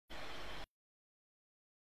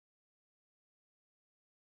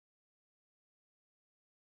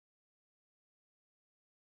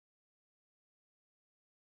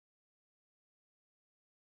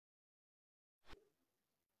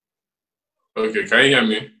Okay, can you hear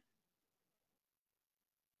me?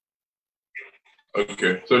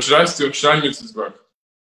 Okay. So should I mute this back?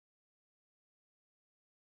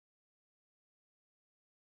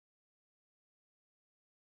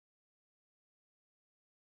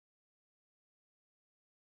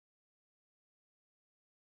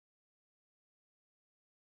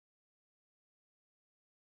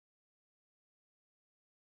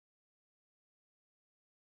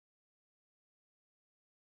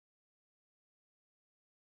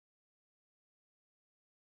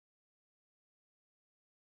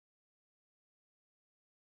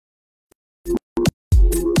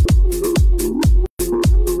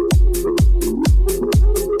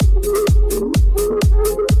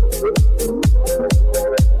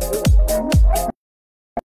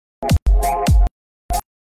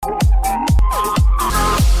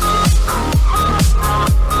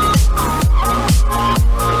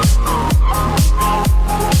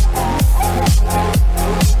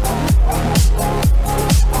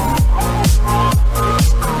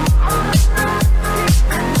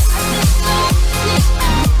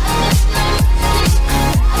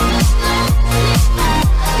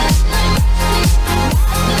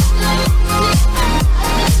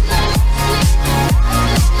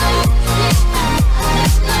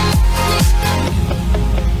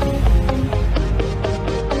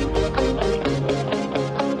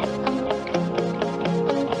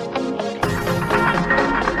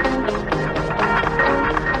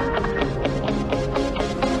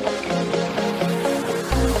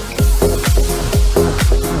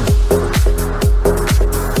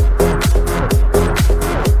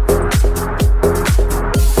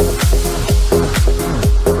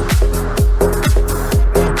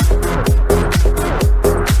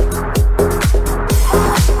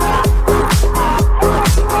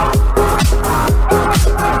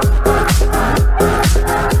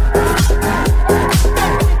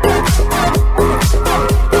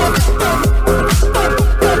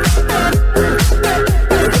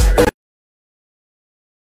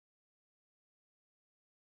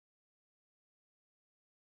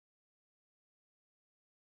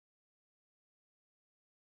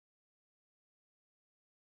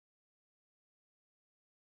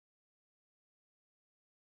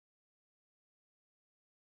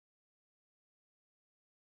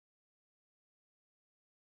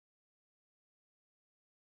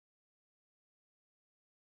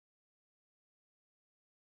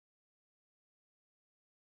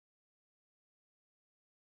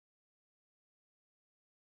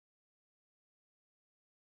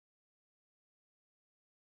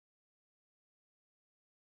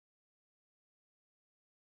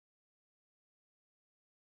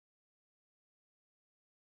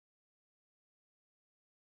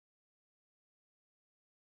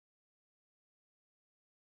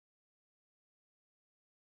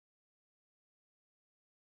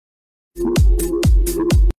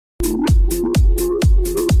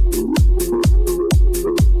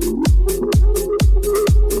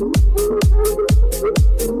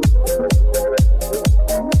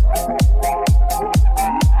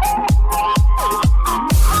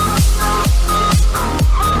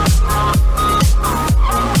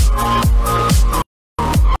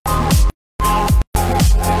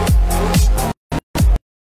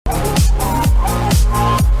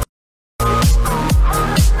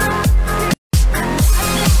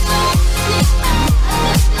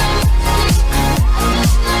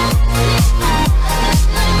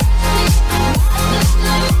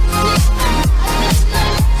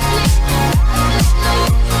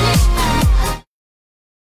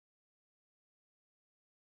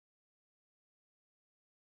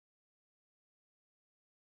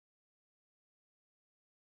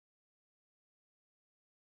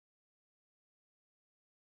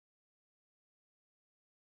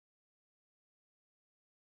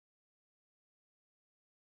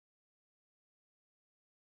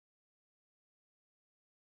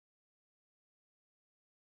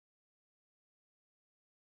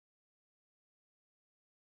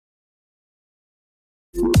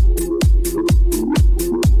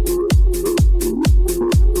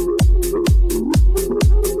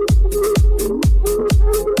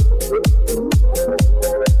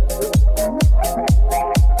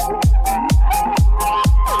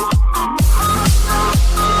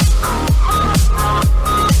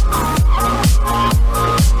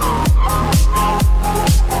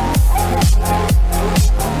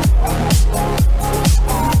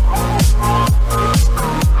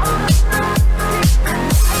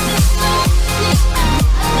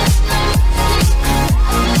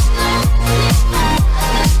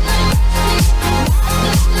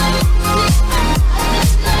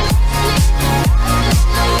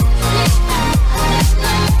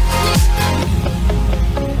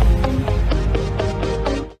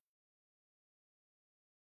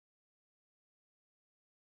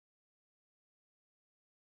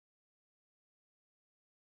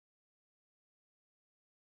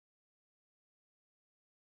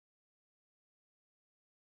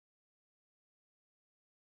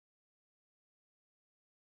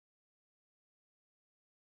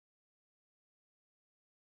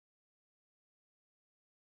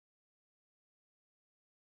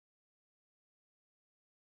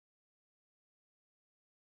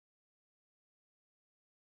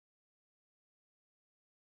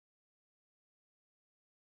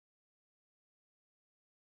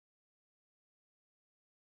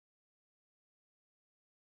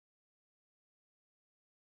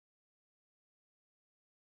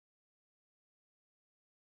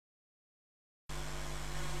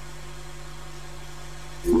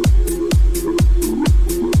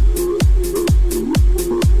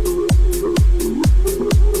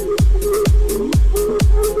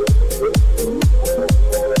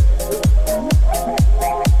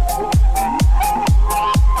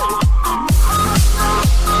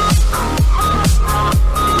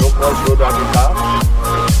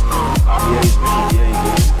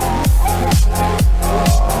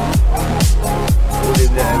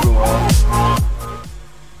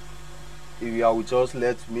 will just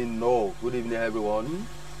let me know. Good evening, everyone.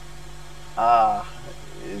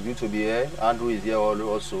 It's good to be here. Andrew is here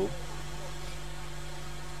also.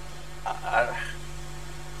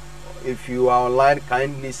 If you are online,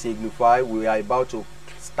 kindly signify. We are about to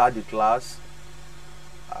start the class.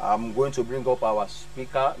 I'm going to bring up our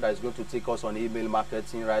speaker that is going to take us on email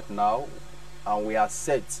marketing right now, and we are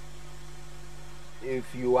set.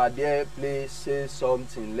 If you are there, please say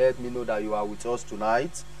something. Let me know that you are with us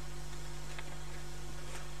tonight.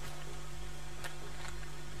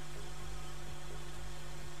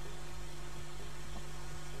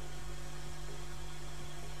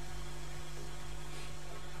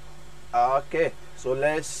 Okay, so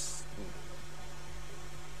let's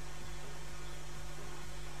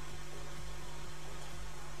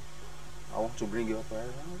I want to bring you up right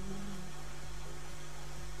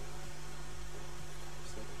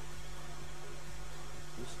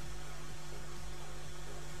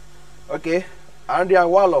now. Okay, Adrian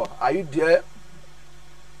Uwolloh, are you there?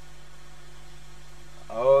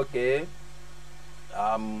 Okay.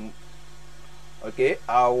 Okay,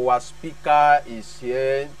 our speaker is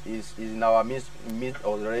here, is in our midst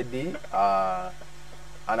already, and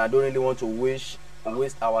I don't really want to waste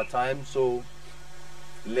our time, so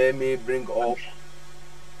let me bring up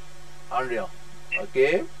Adrian.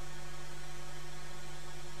 Okay.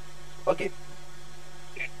 Okay.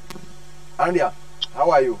 Adrian, how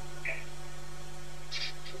are you?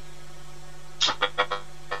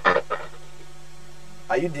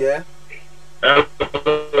 Are you there? Hello,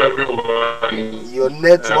 everyone. Your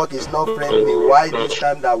network is not friendly. Why this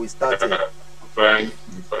time that we started? Fine.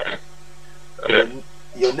 Yeah.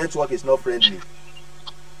 Your network is not friendly.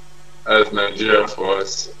 That's Nigeria for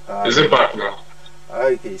us. Is it back now?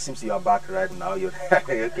 Okay, it seems you are back right now. You're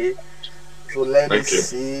okay. So let me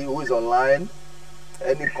see who is online.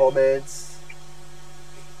 Any comments?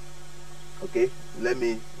 Okay, let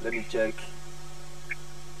me check.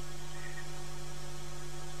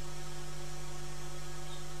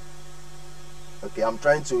 Okay, I'm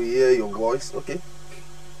trying to hear your voice. Okay.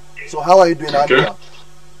 So how are you doing, Adrian?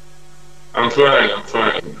 I'm fine.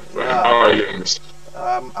 Yeah. How are you, Mr.?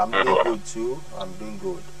 I'm doing good too. I'm doing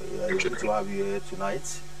good. It's good to have you here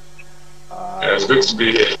tonight. Yeah, it's good to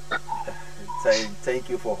be here. Thank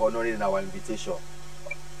you for honoring our invitation.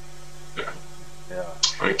 Yeah.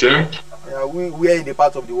 Okay. Yeah, where in the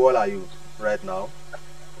part of the world are you right now?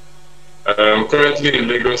 I'm currently in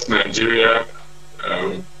Lagos, Nigeria.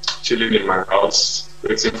 Chilling in my house,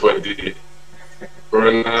 waiting for the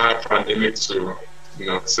corona pandemic to,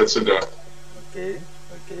 settle down. Okay.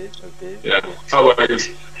 Yeah. How about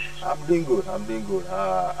you? I'm doing good.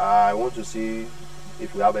 I want to see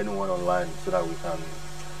if we have anyone online so that we can.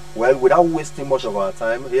 Well, without wasting much of our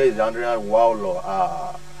time, here is Adrian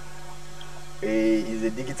Uwolloh. He's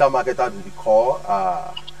a digital marketer to the core.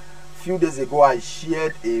 Few days ago, I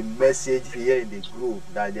shared a message here in the group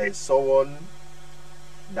that there is someone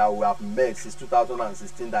that we have met since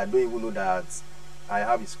 2016 that I don't even know that I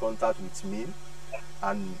have his contact with me,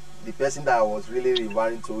 and the person that I was really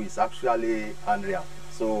referring to is actually Adrian.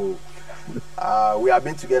 So we have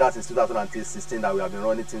been together since 2016 that we have been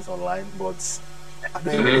running things online, but I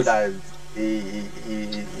don't even know that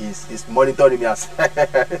he's monitoring me as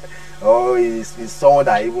or he's someone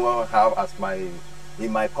that I even have as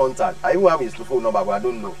in my contact. I even have his phone number, but I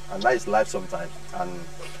don't know, and that is life sometimes. And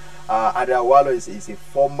Adrian Uwolloh is a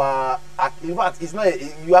former. In fact, it's not.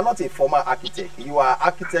 You are not a former architect. You are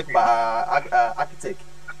architect by architect,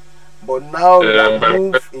 but now you have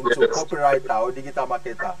moved into copywriter or digital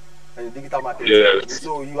marketer and digital marketing. Yes.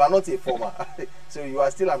 So you are not a former. So you are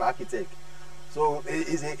still an architect. So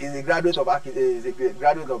is a graduate of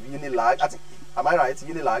Unilag. Am I right?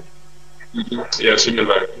 Unilag. Yes,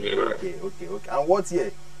 Unilag. Okay. And what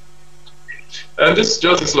year? And this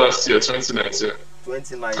last year, 2019.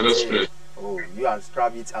 2019. Oh, you and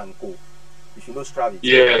Stravit and Co. You should know Stravit.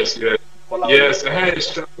 Yes. It's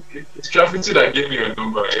Stravit that gave me your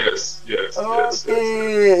number. Yes.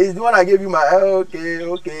 Okay, it's the one I gave you my. Okay.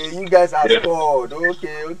 You guys are scored.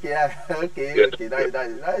 Okay.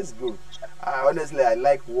 That is good. Honestly, I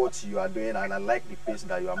like what you are doing, and I like the pace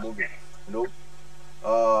that you are moving.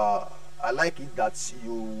 I like it that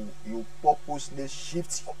you purposely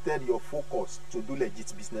shifted your focus to do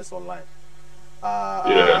legit business online.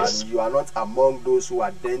 Yes. And you are not among those who are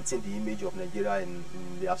denting the image of Nigeria in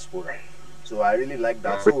the diaspora. So I really like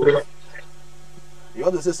that. So you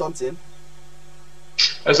want to say something?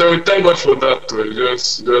 I said, we thank God for that.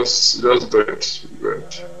 Just do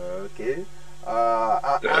it. Okay.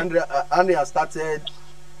 Andrea started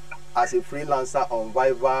as a freelancer on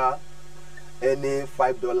Fiverr, earning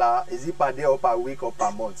 $5. Is it per day or per week or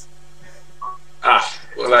per month?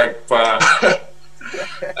 Well, like per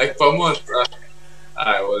like per month.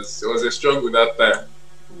 It was a struggle that time.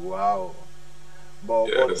 Wow. But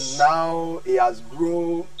Yes. now he has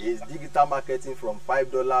grown his digital marketing from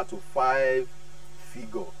 $5 to 5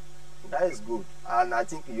 figure. That is good, and I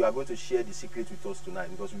think you are going to share the secret with us tonight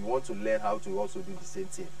because we want to learn how to also do the same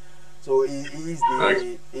thing. So Like,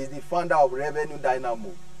 he is the founder of Revenue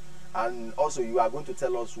Dynamo, and also you are going to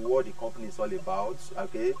tell us what the company is all about.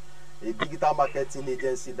 Okay, a digital marketing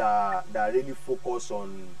agency that really focus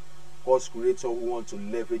on course creator who want to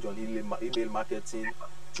leverage on email marketing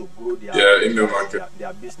to grow yeah, email market.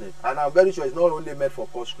 their business. And I'm very sure it's not only meant for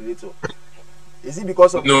course creator. Is it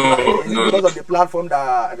because of No, is it no. because of the platform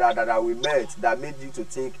that we met that made you to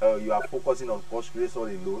think you are focusing on cost creation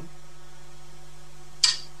alone?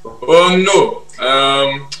 Oh no.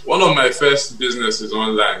 One of my first businesses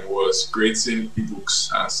online was creating ebooks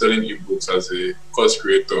and selling ebooks as a course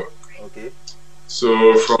creator. Okay.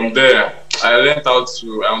 So from there, I learned how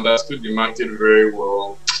to. I understood the market very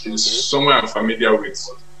well. It's somewhere I'm familiar with.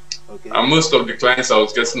 Okay. And most of the clients I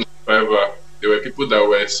was getting on Fiverr, there were people that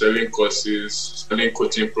were selling courses, selling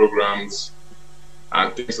coaching programs,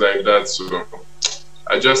 and things like that. So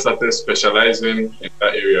I just started specializing in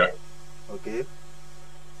that area. Okay.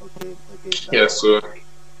 Okay. Okay. Yeah, so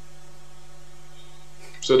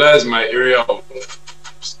that is my area of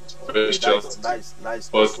Okay, specialty. nice,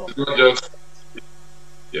 But awesome. it's not just,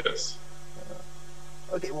 yes.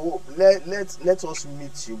 Okay, well, let us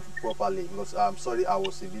meet you properly because I'm sorry I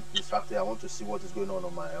was a bit distracted. I want to see what is going on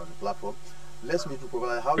on the platform. Let's meet you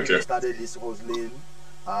properly. How did you Okay. started this hustling,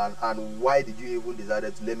 and why did you even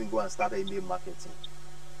decided to let me go and start email marketing?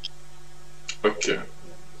 Okay.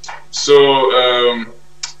 So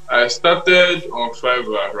I started on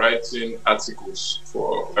Fiverr writing articles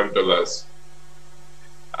for $5.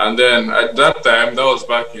 And then at that time, that was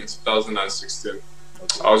back in 2016.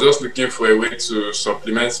 Okay. I was just looking for a way to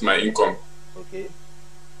supplement my income. Okay.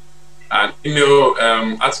 And email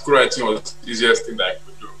article writing was the easiest thing that I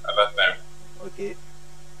could do at that time. Okay.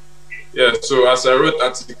 Yeah, so as I wrote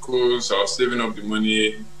articles, I was saving up the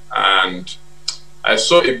money, and I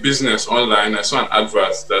saw a business online. I saw an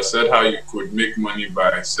advert that said how you could make money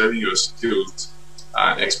by selling your skills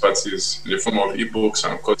and expertise in the form of ebooks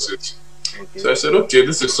and courses. Okay. So I said, okay,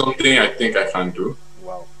 this is something I think I can do.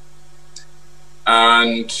 Wow.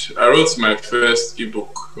 And I wrote my first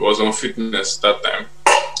ebook. It was on fitness that time.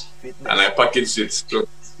 Fitness. And I packaged it. So,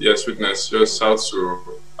 yes, fitness, just how to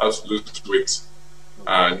lose weight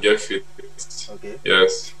and get fit. Okay.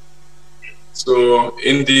 Yes. So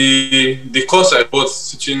in the course I bought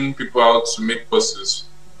teaching people how to make courses,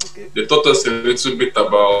 Okay. they taught us a little bit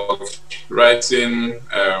about writing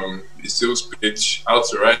the sales page, how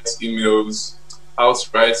to write emails, how to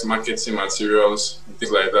write marketing materials, and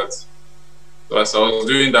things like that. So as I was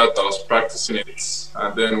doing that, I was practicing it.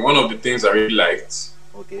 And then one of the things I really liked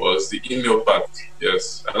was the email part.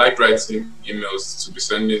 Yes, I like writing emails to be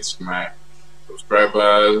sending to my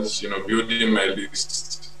subscribers, building my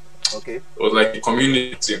list. Okay. It was like a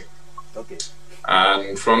community. Okay.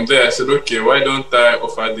 And from there, I said, okay, why don't I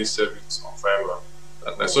offer this service on Fiverr?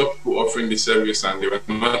 And I saw people offering this service and they were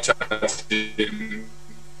not charging.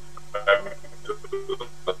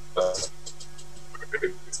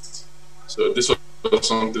 So this was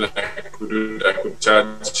something I could do, that I could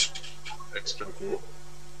charge extra. Okay.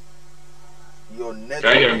 Your network.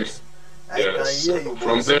 Can you hear me? I Yes. can hear you,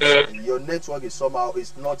 From but there, your network is somehow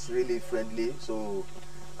it's not really friendly. So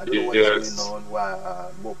I don't know what yes. is going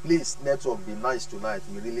on. But please, network, be nice tonight.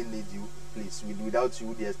 We really need you. Please, without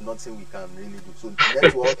you, there's nothing we can really do. So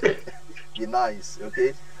network, be nice,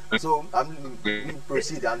 okay? So we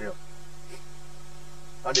proceed, Andrea.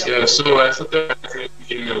 Yeah, so I started writing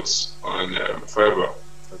emails on Fiverr.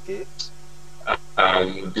 Okay.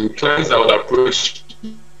 And the clients that would approach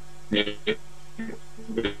me,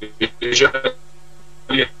 they usually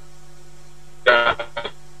had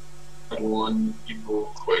one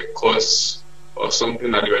ebook or a course or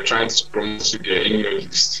something that they were trying to promote to their email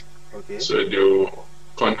list. Okay. So they'll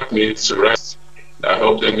contact me to write that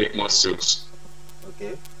help them make more sales.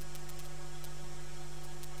 Okay.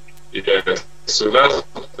 Yeah, so that's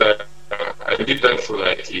I did that for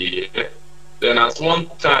like a year. Then at one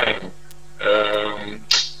time,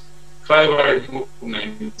 Fiverr removed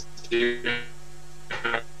Nigeria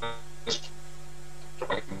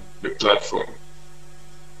from the platform.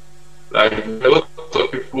 Like a lot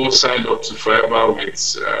of people signed up to Fiverr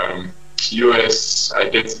with US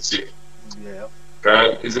identity. Yeah.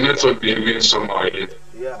 Is the network behaving somehow again?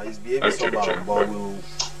 Yeah, it's behaving somehow, okay. but we'll.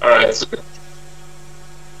 All right. So,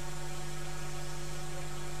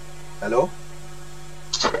 hello.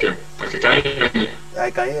 okay. Okay, can you hear me?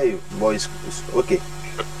 I can hear you, but it's okay.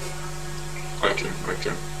 Okay,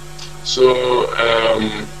 okay. So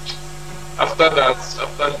after that,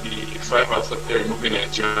 after the 5 hours after removing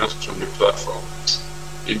Nigerians from the platform,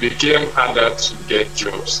 it became harder to get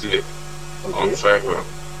jobs there on Okay. Fiverr.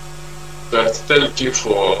 So I started looking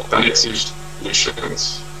for alternative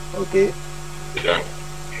solutions. Okay. Yeah.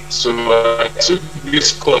 So I took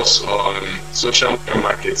this course on social media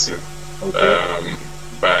marketing Okay.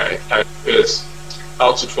 by Types,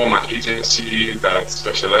 how to form an agency that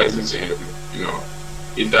specializes in, you know,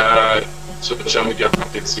 either social media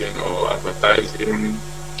marketing or advertising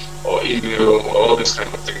or email or all these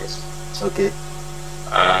kind of things. Okay.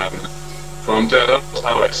 And from there, that's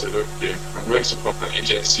how I said, okay, I'm going to form an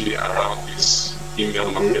agency around this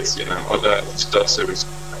email marketing and other digital services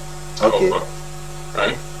I offer,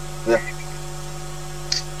 right? Yeah.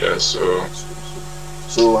 Yeah.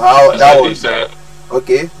 So how that was that.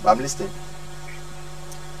 okay? I'm listening.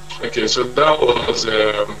 Okay, so that was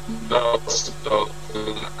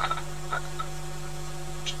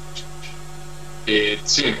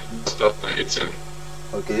 2018.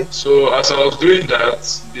 Okay. So as I was doing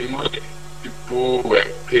that, the money people were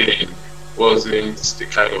paying wasn't the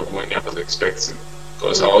kind of money I was expecting,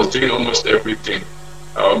 because I was doing almost everything.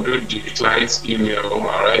 I'll do the client's email, I'll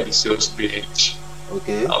write the sales page.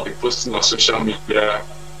 Okay. I'll be posting on social media.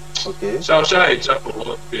 Okay. So I'll charge a chap for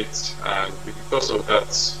what bit, and because of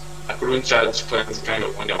that, I couldn't charge clients the kind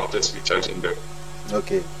of money I wanted to be charging them.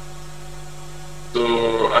 Okay.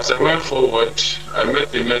 So as I went forward, I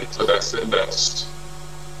met a mentor that said that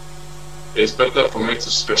it's better for me to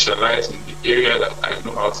specialize in the area that I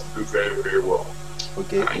know how to do very, very well.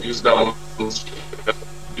 Okay. And use that one to help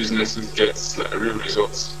businesses get like real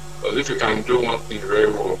results. Because if you can do one thing very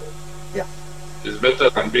well, yeah, it's better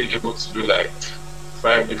than being able to do like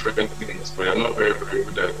 5 different things, but you're not very, very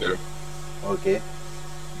good at them. Okay.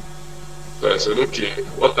 So I said, okay,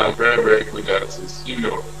 what I'm very, very good at is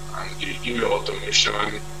email and the email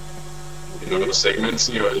automation, you know,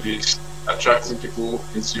 segmenting your list, attracting people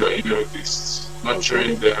into your email list,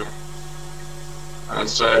 nurturing them. And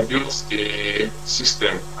so I built a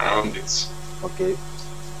system around it. Okay.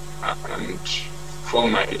 And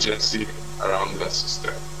formed my agency around that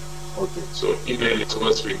system. Okay. So email is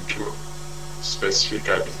what we do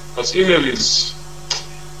specifically. Because email is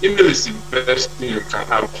the best thing you can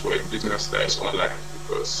have for a business that is online,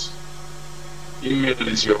 because email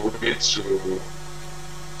is your way to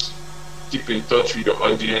keep in touch with your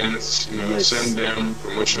audience, you know, send them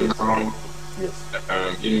promotional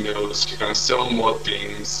emails. You can sell more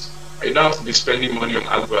things. You don't have to be spending money on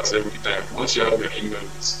adverts every time. Once you have your email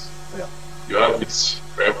list, you have it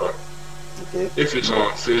forever. Okay. If it's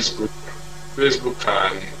on Facebook, Facebook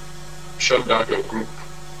can shut down your group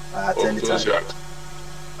at or any close time.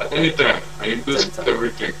 At any time, and it does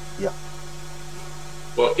everything. Yeah.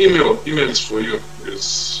 But email is for you.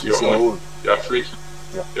 It's your own. You are free.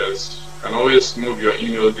 Yeah. Yes. You can always move your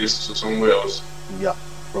email list to somewhere else. Yeah.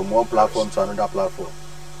 From one platform to another platform.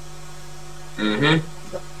 Yeah.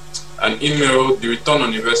 And email, the return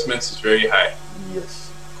on investment is very high. Yes.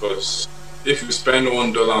 Because if you spend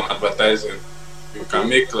 $1 on advertising, you can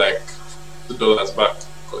make like $2 back,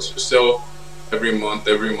 because you sell every month.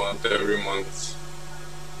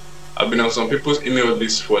 I've been on some people's email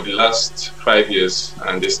list for the last 5 years,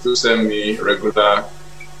 and they still send me regular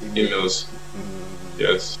emails.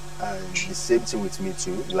 Yes. And the same thing with me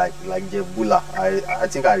too. Like Jeff Bula, I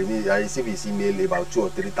think I receive his email about 2 or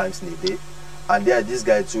 3 times in a day. And there this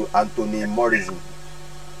guy too, Anthony Morrison.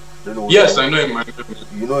 Don't know. Yes, I know him.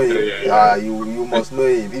 You know him. Yeah. You must know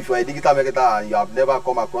him. If you're a digital marketer and you have never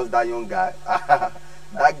come across that young guy,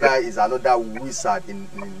 that guy is another wizard in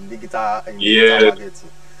digital marketing.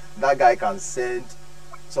 That guy can send.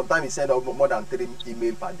 Sometimes he sends more than 3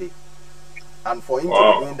 emails per day. And for him to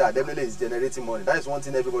be doing that, definitely is generating money. That is one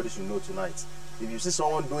thing everybody should know tonight. If you see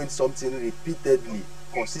someone doing something repeatedly,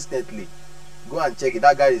 consistently, go and check it.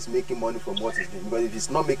 That guy is making money from what he's doing. Because if he's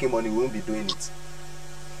not making money, he won't be doing it.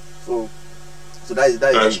 So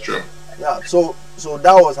that's true. Yeah. So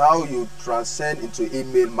that was how you transcend into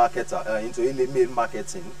email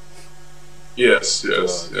marketing. Yes.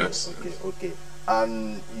 Okay.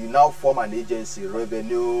 And you now form an agency,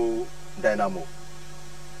 Revenue Dynamo.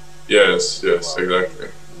 Yes, exactly.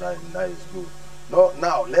 That is good.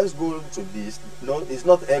 Now let's go to this. No, it's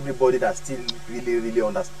not everybody that still really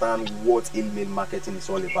understand what email marketing is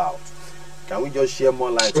all about. Can we just share more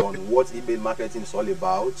light on what email marketing is all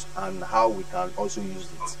about and how we can also use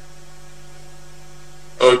it?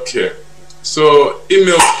 Okay. So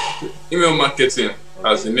email marketing,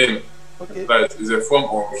 as the name, is a form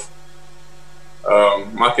of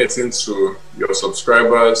marketing to your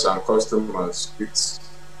subscribers and customers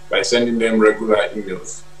by sending them regular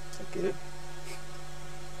emails. Okay.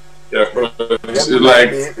 Yeah, it's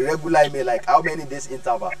like regular email, like how many days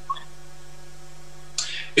interval?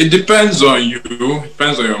 it depends on you,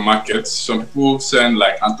 depends on your market. Some people send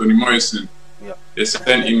like Anthony Morrison. Yeah. They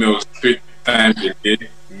send emails 3 times a day.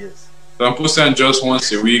 Yes. Some people send just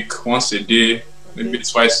once a week, once a day, maybe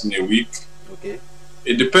twice in a week. Okay.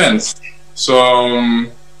 It depends. So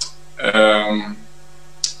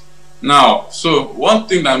now, so one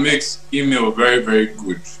thing that makes email very, very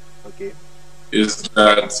good is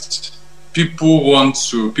that people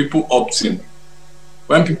opt in.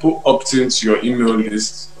 When people opt into your email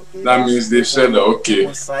list, that means they've said that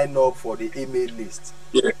people sign up for the email list.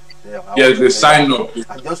 Yeah. Yes, they sign up.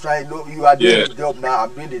 I'm just trying. No, you are doing the job now.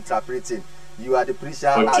 I'm doing the interpreting. You are the preacher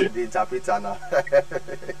and the interpreter now.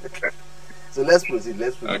 So let's proceed.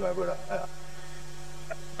 Let's proceed, my brother.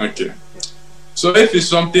 Okay. Yeah. So if it's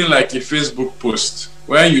something like a Facebook post,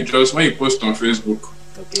 when you post on Facebook,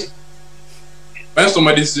 when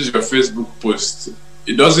somebody sees your Facebook post,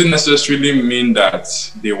 it doesn't necessarily mean that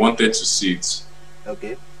they wanted to see it.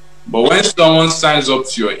 Okay. But when someone signs up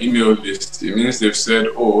to your email list, it means they've said,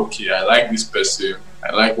 oh, okay, I like this person.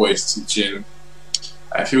 I like what he's teaching.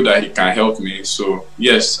 I feel that he can help me. So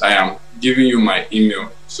yes, I am giving you my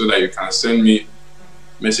email so that you can send me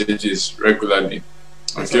messages regularly.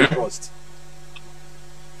 Okay?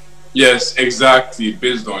 Yes, exactly.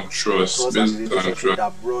 Based on trust. Based on trust.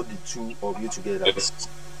 That brought the two of you together. Yes.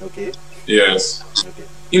 Okay. Yes. Okay.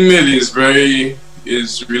 Email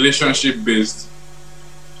is relationship based.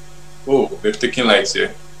 Oh, they've taken lights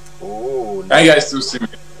here. Oh, can you guys still see me?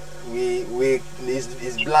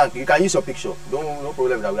 It's blank. You can use your picture. No problem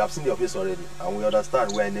with that. We have seen your face already, and we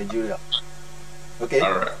understand we are in Nigeria. Okay.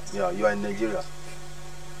 All right. Yeah, you are in Nigeria.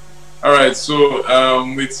 All right. So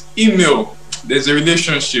with email, there's a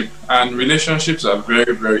relationship, and relationships are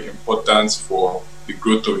very, very important for the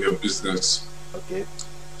growth of your business. Okay.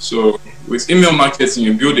 So with email marketing,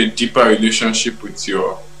 you build a deeper relationship with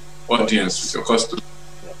your audience, with your customer.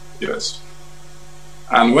 Yeah. Yes.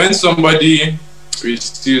 And when somebody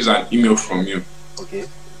receives an email from you,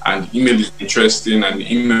 and email is interesting, and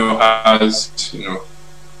the email has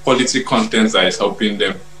quality content that is helping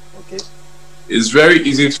them, it's very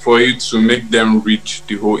easy for you to make them read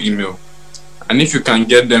the whole email. And if you can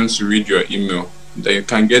get them to read your email, then you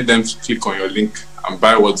can get them to click on your link and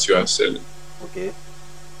buy what you are selling. Okay.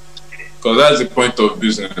 Because that's the point of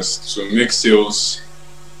business, to make sales,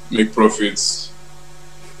 make profits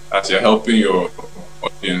as you're helping your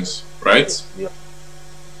audience, right? Yeah.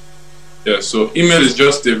 Yeah, so email is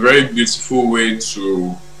just a very beautiful way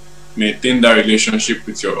to maintain that relationship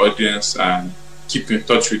with your audience and keep in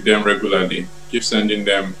touch with them regularly. Keep sending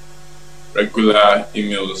them regular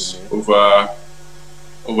emails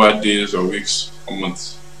over days or weeks or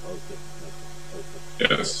months.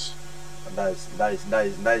 Yes. That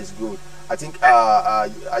is good. I think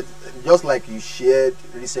just like you shared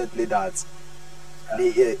recently that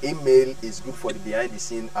the email is good for the behind the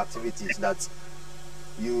scene activities, that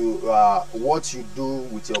you what you do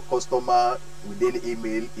with your customer within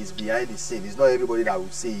email is behind the scene. It's not everybody that will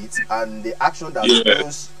see it, and the action that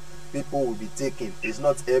those people will be taking is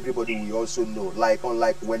not everybody will also know. Like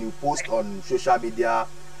unlike when you post on social media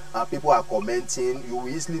and people are commenting, you will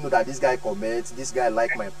easily know that this guy comments, this guy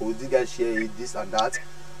like my post, this guy share it, this and that.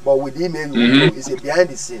 But with email, you will know it's a behind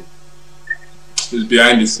the scene. It's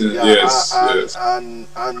behind the scene, yes. And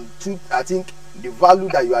I think the value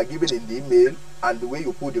that you are giving in the email and the way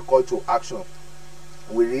you put the call to action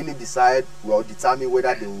will really determine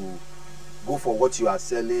whether they will go for what you are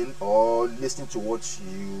selling or listen to what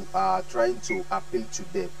you are trying to appeal to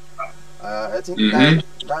them. I think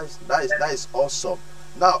that is awesome.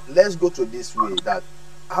 Now let's go to this way, that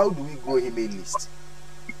how do we grow email list?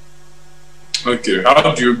 Okay,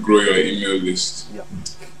 how do you grow your email list? Yeah.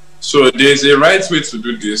 So there's a right way to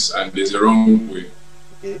do this and there's a wrong way.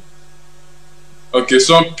 Okay,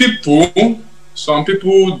 some people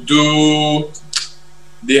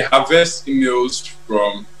they harvest emails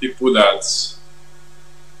from people that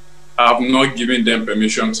have not given them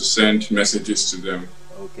permission to send messages to them.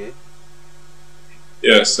 Okay.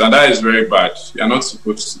 Yes, and that is very bad. You're not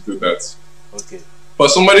supposed to do that. Okay. For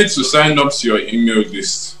somebody to sign up to your email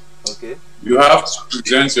list, you have to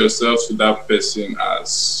present yourself to that person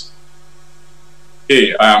as,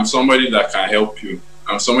 hey, I am somebody that can help you.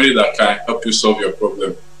 I'm somebody that can help you solve your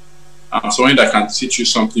problem. I'm somebody that can teach you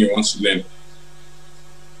something you want to learn.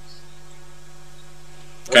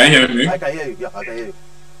 Can you hear me? I can hear you. Yeah, I can hear you.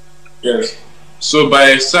 Yes. So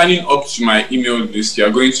by signing up to my email list, you are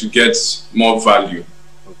going to get more value.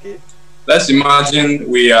 Okay. Let's imagine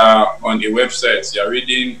we are on a website. You are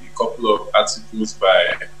reading a couple of articles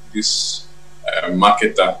by this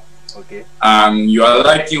marketer. Okay. And you are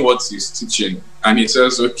liking what he's teaching. And he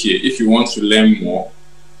says, okay, if you want to learn more,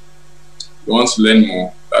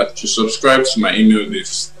 that you subscribe to my email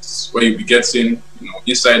list, where you'll be getting,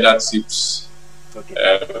 insider tips,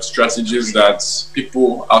 strategies that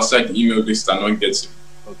people outside the email list are not getting.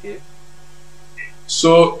 Okay.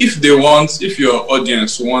 So if your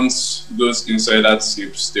audience wants those insider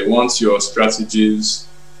tips, they want your strategies,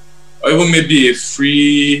 or even maybe a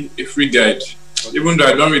free guide. Okay. Even though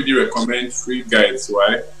I don't really recommend free guides,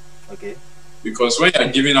 why? Okay. Because when you're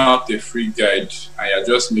giving out a free guide and you're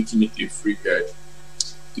just making it a free guide,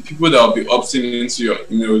 the people that will be opting into your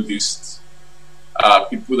email list are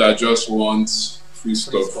people that just want free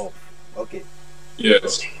stuff. Okay.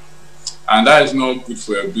 Yes. And that is not good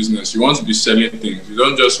for your business. You want to be selling things. You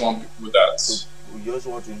don't just want people that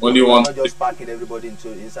not just packing everybody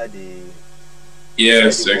inside the.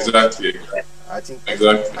 Yes, exactly. I think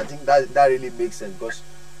that really makes sense, because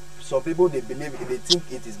some people, they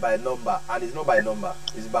think it is by number, and it's not by number.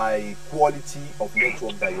 It's by quality of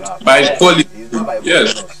network that you have. By quality. It's not by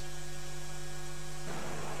yes. bonus.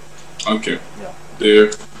 Okay. Yeah.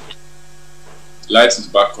 The light is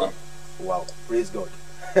back on. Wow! Praise God.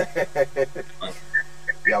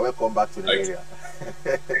 Yeah, welcome back to the area.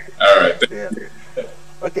 All right. Yeah.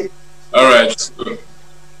 Okay. All right.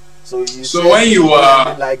 So when you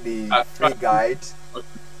are like the free guide.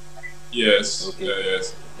 Yes. Okay.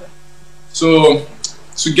 Yes. Yeah. So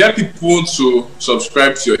to get people to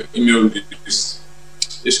subscribe to your email list,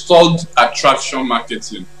 it's called attraction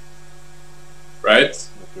marketing, right?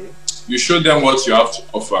 Okay. You show them what you have to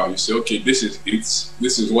offer. You say, okay, this is it.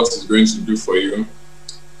 This is what it's going to do for you.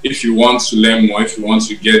 If you want to learn more, if you want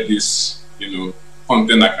to get this,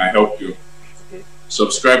 content that can help you, okay,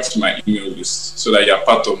 subscribe to my email list so that you're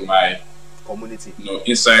part of my community.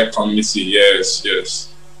 Inside community. Yes,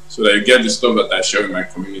 yes. So that you get the stuff that I share in my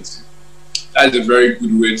community. That's a very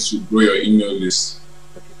good way to grow your email list.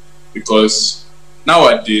 Okay. Because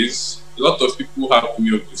nowadays, a lot of people have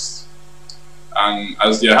email lists. And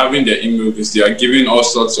as they are having their email list, they are giving all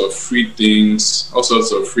sorts of free things, all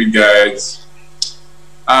sorts of free guides.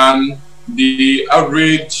 And the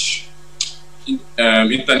average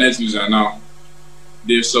internet user now,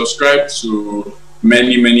 they've subscribed to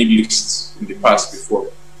many lists in the past before.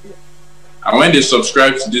 Yeah. And when they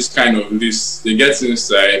subscribe to this kind of list, they get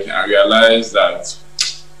inside and realize that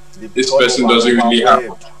this person doesn't really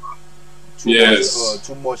have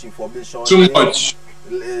too much information. Too much.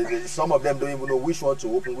 Some of them don't even know which one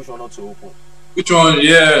to open, which one not to open. Which one?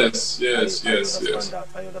 Yes. I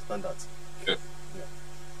understand that. Yeah. Yeah.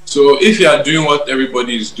 So if you are doing what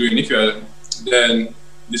everybody is doing, then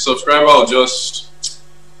the subscriber will just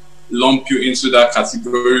lump you into that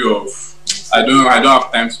category of I don't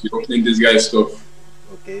have time to be opening this guy's stuff.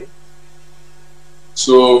 Okay.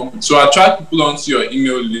 So to attract people onto your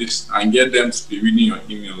email list and get them to be reading your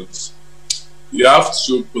emails, you have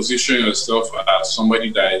to position yourself as somebody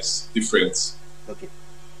that is different. Okay.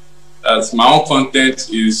 That my own content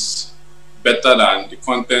is better than the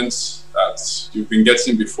content that you've been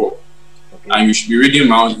getting before. Okay. And you should be reading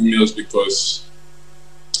my own emails because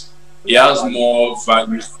it has more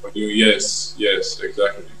value for you. Yes,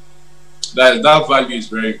 exactly. That value is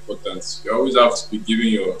very important. You always have to be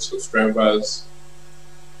giving your subscribers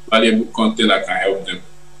valuable content that can help them.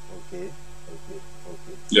 Okay.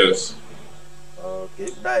 Yes. Okay,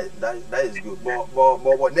 that is good.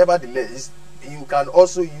 But nevertheless, you can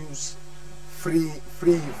also use free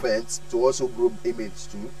events to also grow image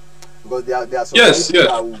too, because there are some people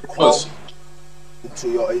that will come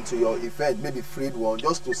into your event, maybe free one,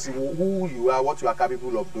 just to see who you are, what you are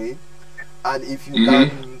capable of doing, and if you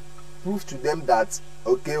can prove to them that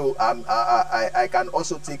okay, I can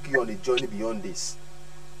also take you on a journey beyond this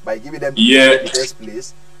by giving them the best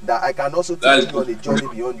place, that I can also take you on a journey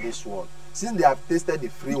beyond this one. Since they have tasted the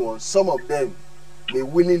free one, some of them may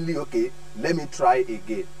willingly, okay, let me try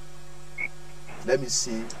again. Let me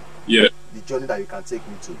see the journey that you can take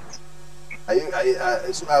me to.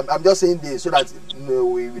 I'm just saying this so that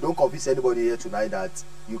we don't convince anybody here tonight that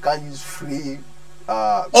you can't use free.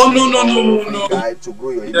 No. Guide to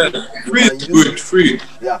grow your image. Free is good. Free.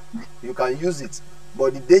 Yeah, you can use it,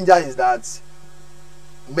 but the danger is that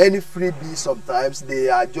many freebies sometimes they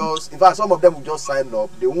are just. In fact, some of them will just sign up.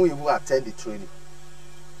 They won't even attend the training.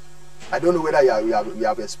 I don't know whether you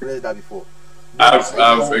have experienced that before. I've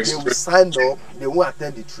experienced. They will sign up. They won't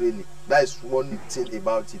attend the training. That is one thing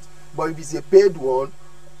about it. But if it's a paid one,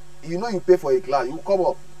 you know, you pay for a class, you come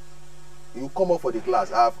up. You come up for the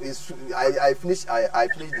class. I finished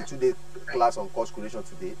the 2 day class on course creation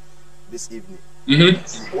today, this evening.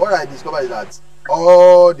 What I discovered is that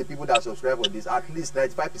all the people that subscribe for this, at least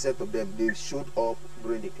 95% of them, they showed up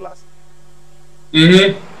during the class.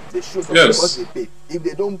 They showed up because they pay. If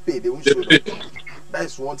they don't pay, they won't show up. That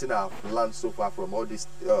is one thing I've learned so far from all this.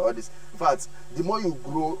 In fact, the more you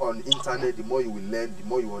grow on internet, the more you will learn, the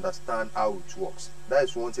more you understand how it works. That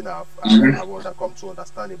is one thing I've come to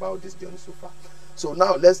understand about this journey so far. So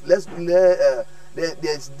now there's this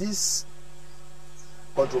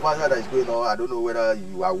controversy that is going on. I don't know whether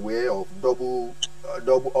you are aware of double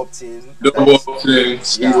opt-in.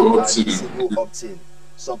 Single opt-in.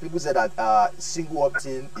 Some people say that single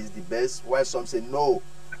opt-in is the best, while some say no,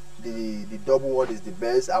 the double one is the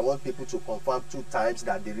best. I want people to confirm 2 times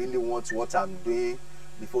that they really want what I'm doing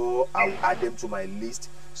before I will add them to my list.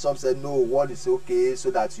 Some say no, one is okay,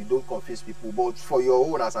 so that you don't confuse people. But for your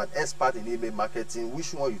own, as an expert in email marketing,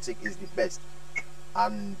 which one you think is the best,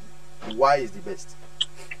 and why is the best?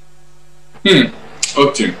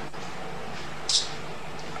 Okay.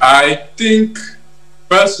 I think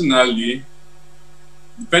personally,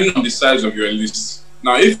 depending on the size of your list.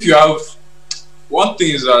 Now, if you have, one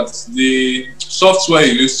thing is that the software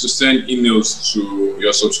you use to send emails to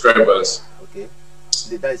your subscribers, okay,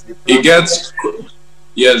 that is the platform. It gets,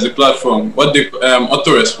 yes, the platform, but the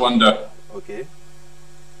autoresponder, okay,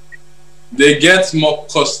 they get more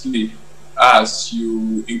costly as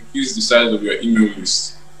you increase the size of your email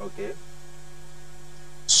list. Okay.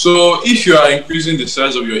 So if you are increasing the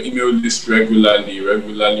size of your email list regularly,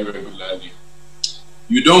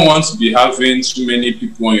 you don't want to be having too many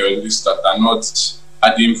people on your list that are not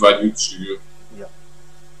adding value to you. Yeah.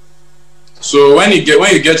 So when you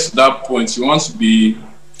get to that point, you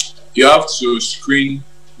have to screen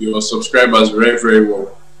your subscribers very, very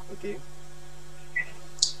well. Okay.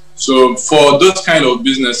 So for those kind of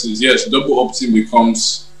businesses, yes, double opt-in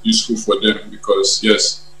becomes useful for them, because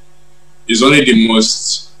yes, it's only the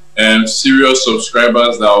most serious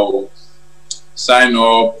subscribers that will sign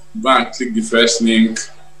up, go and click the first link,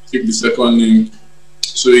 click the second link.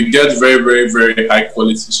 So you get very, very, very high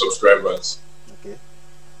quality subscribers. Okay.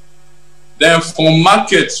 Then for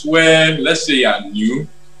markets where, let's say you're new,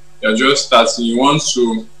 you're just starting, you want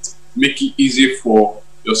to make it easy for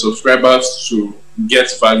your subscribers to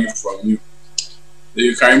get value from you, then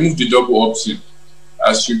you can remove the double opt-in.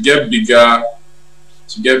 As you get bigger,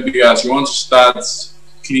 as you want to start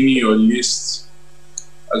cleaning your list,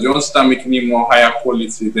 as you want to start making it more higher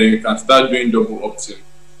quality, then you can start doing double opt-in.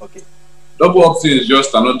 Okay. Double opt-in is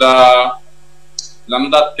just another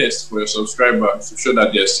test for your subscribers to show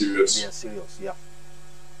that they are serious. They are serious, yeah.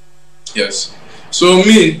 Yes. So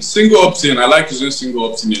me, single opt-in, I like using single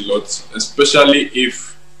opt-in a lot, especially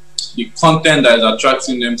if the content that is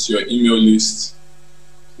attracting them to your email list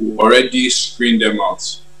will already screen them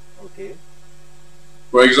out. Okay.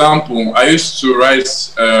 For example, I used to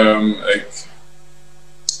write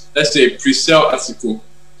let's say a pre-sale article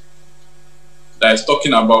that is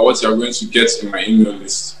talking about what you're going to get in my email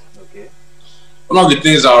list. Okay. One of the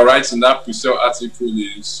things I'll write in that pre-sale article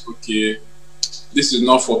is, okay, this is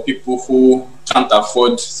not for people who can't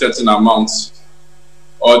afford certain amounts,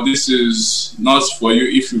 or this is not for you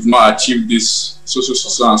if you've not achieved this so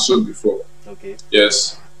and so before. Okay.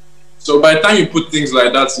 Yes. So by the time you put things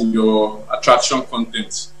like that in your attraction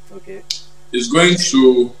content, okay, it's going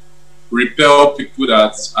to repel people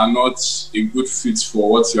that are not a good fit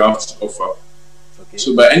for what you have to offer. Okay.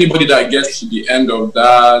 So by anybody that gets to the end of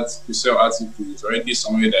that pre-sale article is already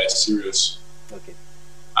somebody that is serious. Okay.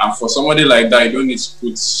 And for somebody like that, you don't need to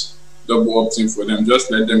put double opt-in for them.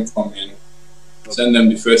 Just let them come in, send them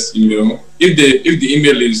the first email. If the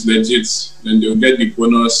email is legit, then they'll get the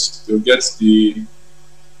bonus, they'll get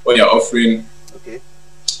what you're offering. Okay.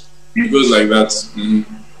 It goes like that.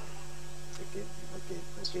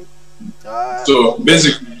 Okay. So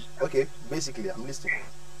basically. Okay. Basically, I'm listening.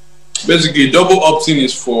 Basically, double opt-in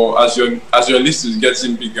is for as your list is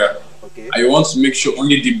getting bigger. Okay. And you want to make sure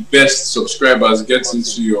only the best subscribers get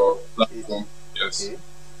into your platform. Yes. Okay.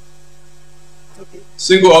 Okay.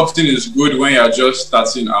 Single opt-in is good when you are just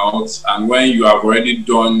starting out and when you have already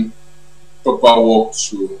done proper work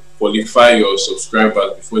to qualify your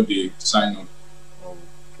subscribers before they sign up.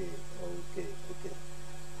 Okay.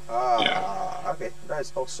 Yeah. Okay, that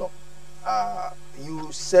is awesome.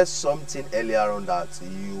 You said something earlier on that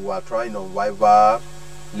you were trying on Viber.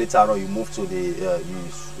 Later on, you moved to the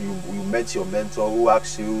you met your mentor who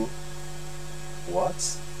asked you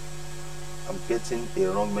what? I'm getting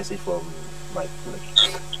a wrong message from my friend.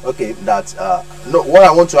 Okay, that no. What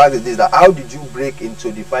I want to ask is this: that how did you break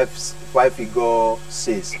into the five-figure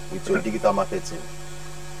sales with your digital marketing?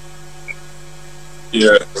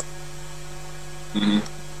 Yeah.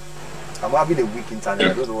 Mm-hmm. I'm having a weak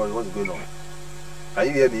internet. I don't know what's going on. Can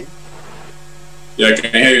you hear me? Yeah, I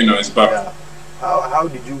can hear you now. It's back. Yeah. How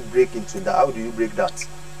did you break into that? How do you break that?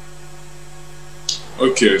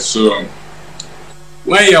 Okay, so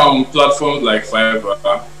when you're on platforms like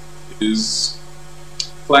Fiverr, is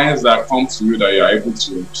clients that come to you that you're able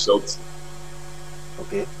to sell to.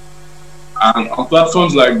 Okay. And on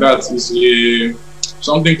platforms like that is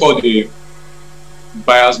something called a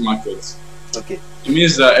buyer's market. Okay. It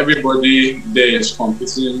means that everybody there is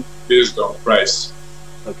competing based on price.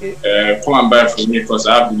 Okay. Come and buy from me because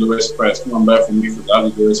I have the lowest price. Come and buy from me because I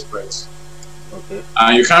have the lowest price. Okay.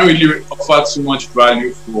 And you can't really offer too much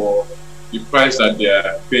value for the price that they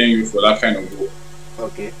are paying you for that kind of work.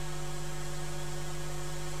 Okay.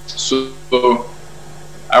 So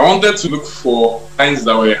I wanted to look for clients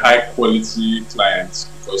that were high quality clients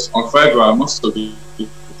because on Fiverr most of the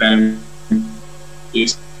time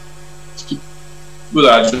is people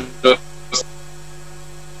that just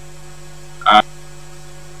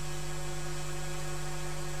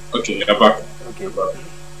okay, you're back. Okay. You're back.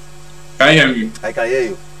 Can you hear me? I can hear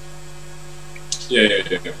you.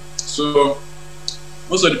 Yeah. So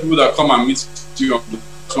most of the people that come and meet you on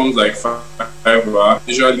platforms like Fiverr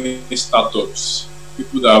usually startups,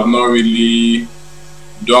 people that have not really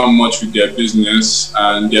done much with their business,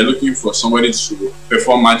 and they're looking for somebody to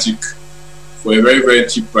perform magic for a very, very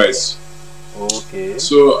cheap price. Okay.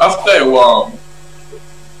 So after a while,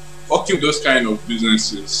 working with those kind of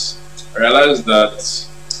businesses, I realized that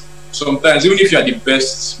sometimes, even if you are the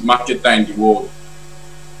best marketer in the world,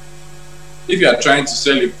 if you are trying to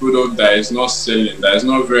sell a product that is not selling, that is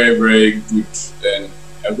not very, very good, then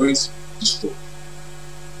you're going to stop.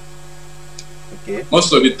 Okay.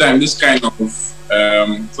 Most of the time, this kind of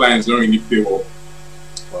clients don't really pay well.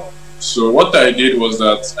 Wow. So what I did was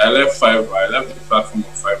that I left Fiverr, I left the platform of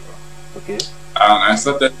Fiverr. Okay. And I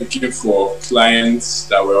started looking for clients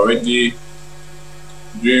that were already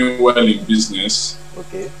doing well in business,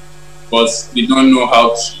 Okay. but they don't know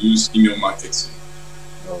how to use email marketing.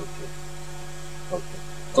 Okay. Okay.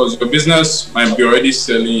 Because your business might be already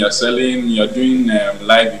selling, you're doing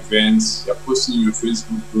live events, you're posting your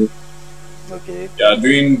Facebook group, Okay. you're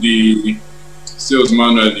doing the sales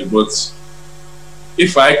manually, but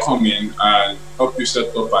if I come in and help you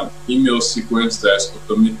set up an email sequence that's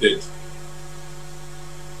automated,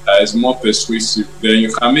 that is more persuasive, then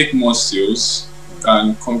you can make more sales, you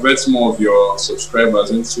can convert more of your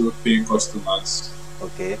subscribers into paying customers.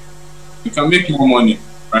 Okay. You can make more money,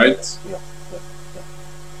 right? Yeah.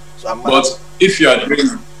 So But if you are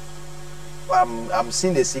doing, I'm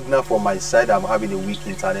seeing a signal from my side. I'm having a weak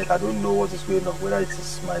internet. I don't know what is going on, whether it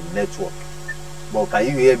is my network. But can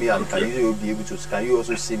you hear me? And okay. Can you be able to? Can you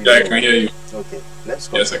also see me? Yeah, I can hear you. Okay, let's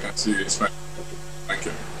go. Yes, I can see you. It's fine. Okay. Thank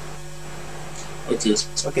you. Okay.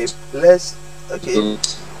 Okay, let's. Okay. So,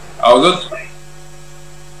 I was just,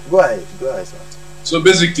 Go ahead, sir. so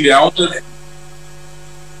basically, I wanted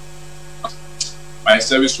my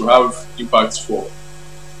service to have impact for.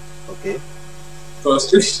 Okay.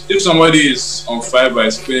 Because if somebody is on Fiverr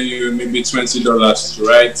is paying you maybe $20 to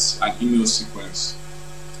write an email sequence,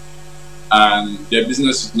 and their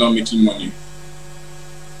business is not making money,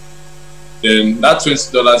 then that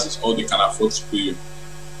 $20 is all they can afford to pay you.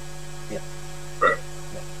 Yeah. Right.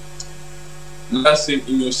 Yeah. That same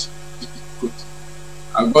email sequence,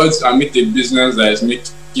 I meet a business that is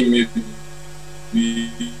making me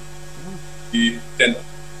be 10.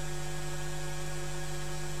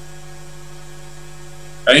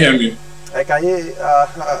 Can you hear me? I can hear.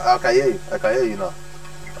 I can hear you. I can hear you now.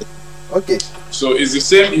 Okay. So it's the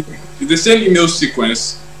same email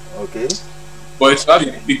sequence. Okay. But it has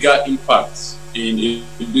a bigger impact in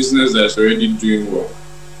a business that's already doing well.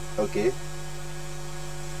 Okay.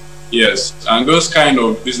 Yes, and those kind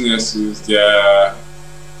of businesses, they're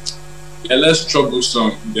less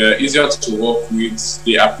troublesome. They're easier to work with.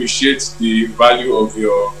 They appreciate the value of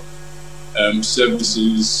your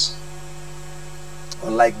services.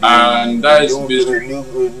 Unlike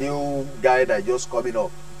the new guy that just coming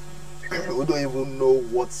up, who don't even know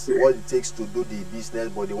what it takes to do the business,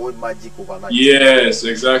 but they want magic overnight. Yes,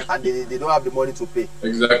 exactly. And they don't have the money to pay.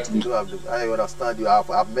 Exactly. They don't have I understand you.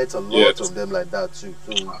 I've met a lot of them like that too.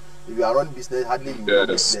 So if you are running business, hardly you will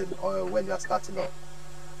meet them when you are starting up.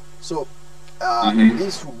 So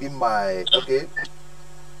this will be my okay.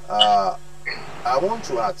 I want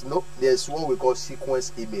to ask. No, there's what we call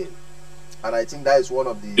sequence email, and I think that is one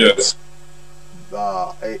of the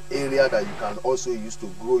a area that you can also use to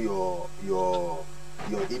grow your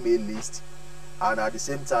email list, and at the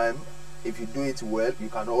same time, if you do it well, you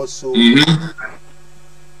can also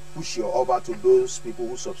push your offer to those people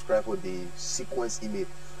who subscribe for the sequence email.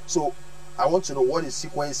 So I want to know what is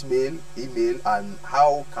sequence email, and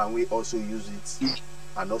how can we also use it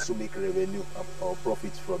and also make revenue or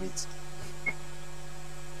profit from it.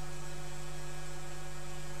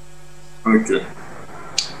 Okay.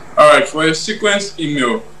 All right. For a sequence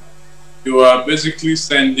email, you are basically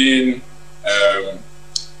sending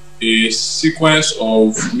a sequence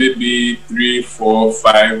of maybe 3, 4,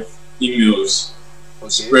 5 emails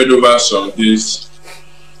spread over some days.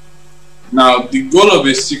 Now, the goal of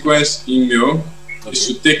a sequence email is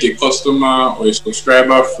to take a customer or a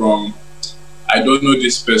subscriber from, I don't know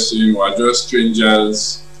this person, or just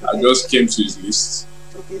strangers, I just came to his list,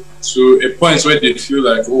 to a point where they feel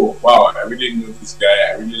like, oh wow, I really know this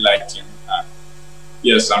guy, I really like him, and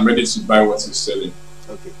yes, I'm ready to buy what he's selling.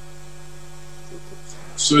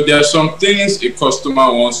 So there are some things a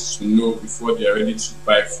customer wants to know before they are ready to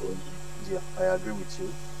buy from you. Yeah, I agree with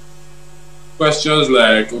you. Questions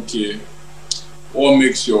like, okay, what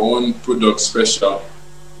makes your own product special?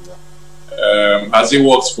 Has it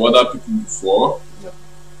worked for other people before?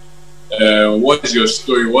 What is your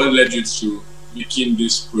story? What led you to making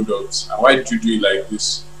this product? And why did you do it like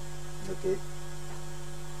this? Okay.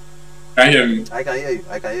 Can you hear me? I can hear you.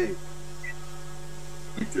 I can hear you.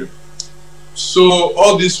 Okay. So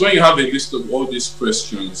all this, when you have a list of all these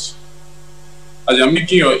questions, as you're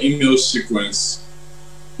making your email sequence,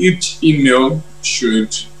 each email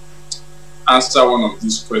should answer one of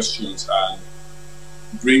these questions and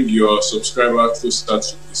bring your subscriber closer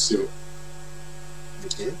to the sale.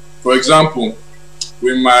 Okay. For example,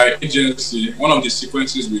 with my agency, one of the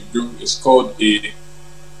sequences we do is called a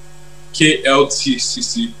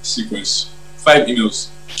KLTCC sequence. 5 emails.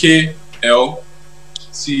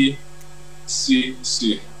 KLTCC.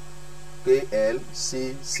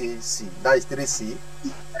 KLCCC. That is 3C.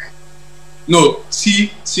 No,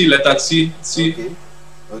 T letter T. Okay.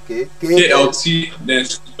 Okay. KLT, then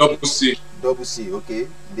double C. Double C. Okay.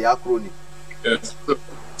 The acronym. Yes.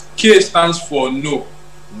 K stands for no.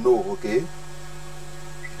 No. Okay.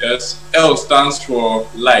 Yes. L stands for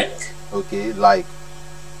like. Okay. Like.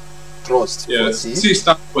 Trust. Yes. T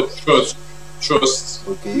stands for trust. Trust.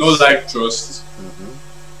 Okay. No, like, trust.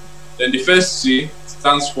 Then the first C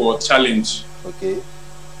stands for challenge. Okay.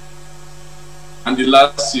 And the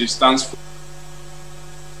last C stands for.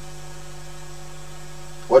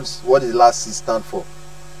 What does the last C stand for?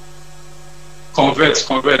 Convert.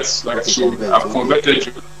 Like, okay, to convert, I've converted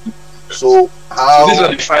you. So how? So these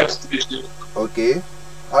are the 5 stages. Okay.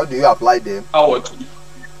 How do you apply them? What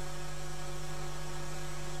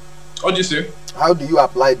do you say? How do you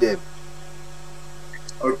apply them?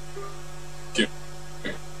 Okay.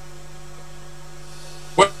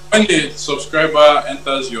 When the subscriber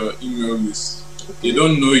enters your email list, they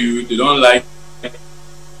don't know you, they don't like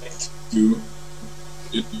you,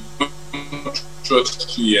 they don't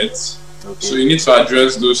trust you yet. So you need to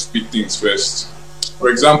address those 3 things first. For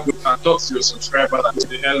example, you can talk to your subscriber and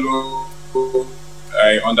say, hello,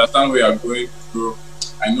 I understand where you're going through,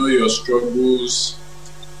 I know your struggles,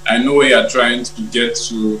 I know where you're trying to get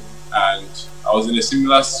to, and I was in a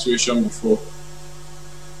similar situation before.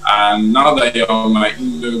 And now that you're on my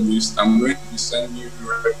email list, I'm going to be sending you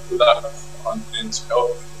regular content to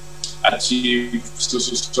help achieve so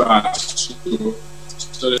that you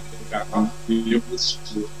can be able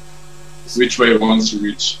to reach where you want to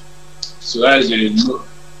reach. So that is a no.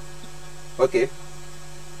 Okay.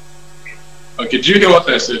 Okay, do you hear what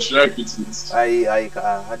I said? Should I repeat it? I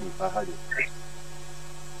heard it.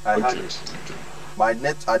 I heard it. My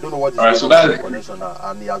net, I don't know what is going on with the connection now,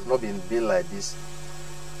 and it has not been like this.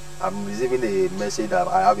 I'm receiving a message that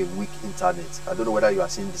I have a weak internet. I don't know whether you are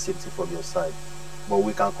seeing the same thing from your side, but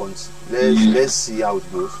we can continue. Let's see how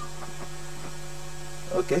it goes.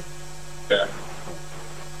 Okay. Yeah.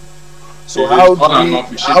 So how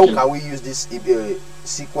can we use this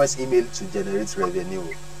sequence email to generate revenue?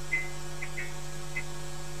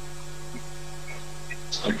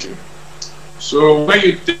 Okay. So when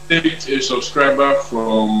you take a subscriber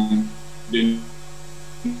from the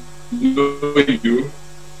know you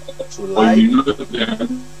to or like, you know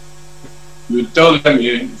them, you tell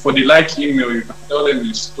them for the like email, you can tell them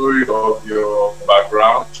the story of your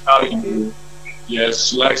background, how you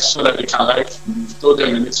like, so that they can like you. Told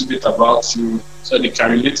them a little bit about you, so they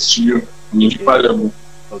can relate to you on a deeper level.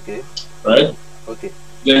 Okay. Right? Okay.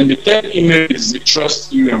 Then the 3rd email is the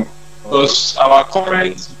trust email. Because our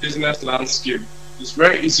current business landscape, it's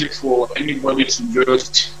very easy for anybody to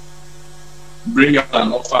just bring out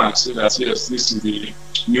an offer and say that yes, this is the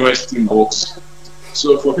newest thing box.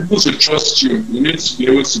 So for people to trust you, you need to be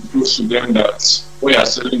able to prove to them that what you are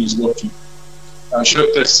selling is working. And show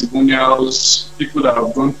testimonials, people that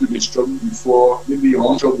have gone through the struggle before, maybe your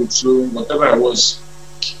own struggle too, whatever it was,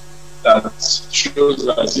 that shows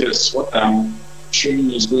that yes, what I'm showing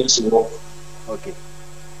you is going to work. Okay.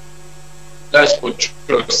 That's for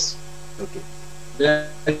trust. Okay. Then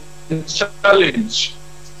challenge.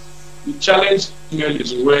 The challenge email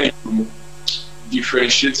is where you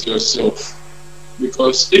differentiate yourself.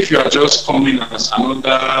 Because if you are just coming as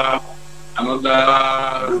another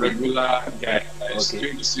regular guy that is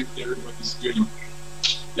doing the same thing everybody's doing,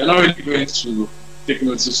 they're not really going to take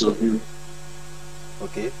notice of you.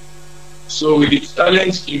 Okay. So with the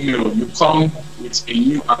challenge email, you come with a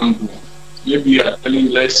new angle. Maybe you are telling,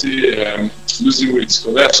 let's say, losing weight,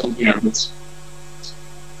 because that's something I wrote.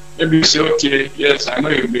 Maybe you say, okay, yes, I know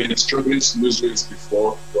you've been struggling to lose weight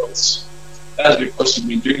before, but that's because you've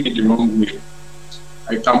been doing it the wrong way.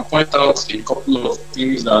 I can point out a couple of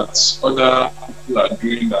things that other people are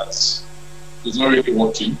doing that is not really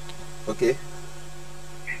working. Okay.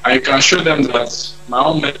 I can show them that my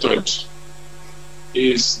own method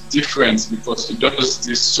is different because it does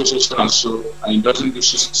this so and so, and it doesn't do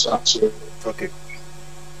so and so. Okay.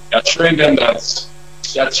 You're showing them that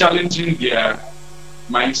you're challenging their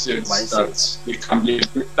mindsets that they can be a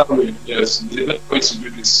better way. Yes, there's a better way to do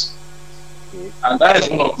this. Okay. And that is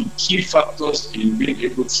one of the key factors in being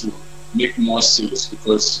able to make more sales,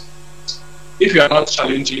 because if you are not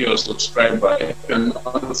challenging your subscriber, if you are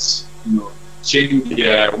not, changing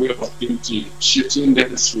their way of thinking, shifting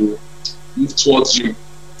them to move towards you,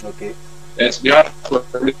 okay, it's be hard for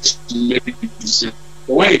them to make it the same.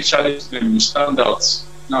 But when you challenge them, you stand out.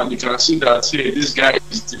 Now you can see that, hey, this guy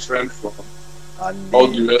is different from all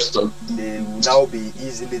the rest of them. They will now be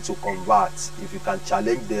easily to convert if you can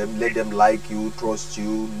challenge them, let them like you, trust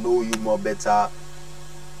you, know you more better.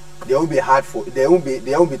 They won't be hard for. They won't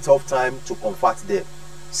be tough time to convert them,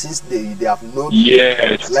 since they have known.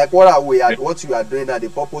 Yes. Like what you are doing now. The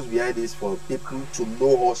purpose behind this for people to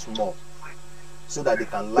know us more, so that they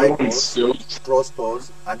can like us, trust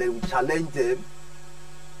us, and then we challenge them.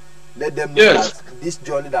 Let them know that this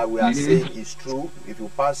journey that we are saying is true. If you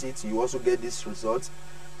pass it, you also get this result,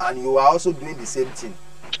 and you are also doing the same thing.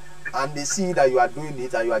 And they see that you are doing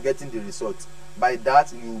it and you are getting the result. By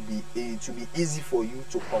that, it will be easy for you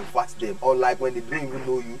to convert them. Unlike when they don't even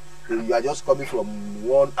know you, you are just coming from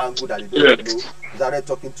one angle that they don't know. You started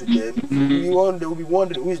talking to them. They will be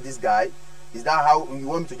wondering, who is this guy? Is that how you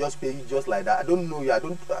want me to just pay you just like that? I don't know you. I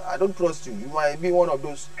don't trust you. You might be one of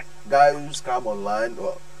those guys who scam online.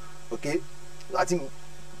 Okay, I think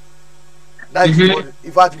that is what,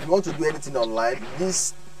 in fact, if you want to do anything online,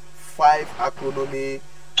 these 5 acronym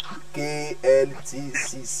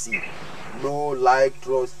KLTCC, know, like,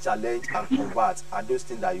 trust, challenge, and convert are those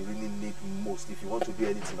things that you really need most if you want to do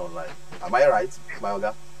anything online. Am I right,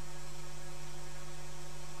 Mayowa?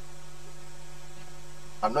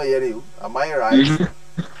 I'm not hearing you. Am I right?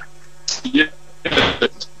 Yeah.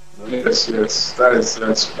 Okay. Yes,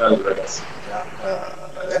 that's right.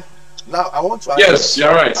 Yeah. Now I want to ask. Yes,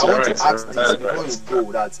 you're right. I want to ask this before you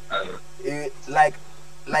go. That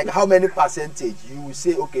like how many percentage you will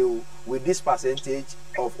say, okay, with this percentage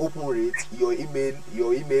of open rate, your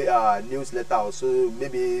email newsletter, or so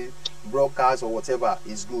maybe broadcast or whatever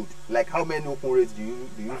is good. Like how many open rates do you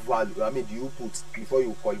value? I mean, do you put before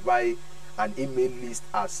you qualify an email list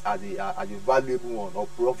as a valuable one or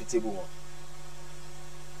profitable one?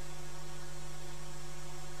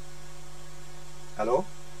 Hello?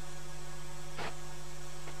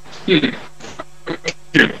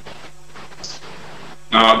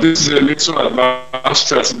 Now this is a little advanced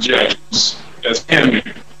strategy I use. Yes, hear me.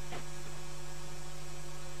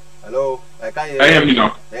 Hello? I can't hear you. Can you hear me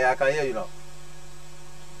now? Yeah, I can hear you now.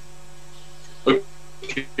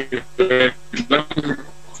 Okay.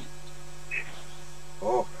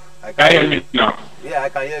 Oh, I Can you hear me now? Yeah, I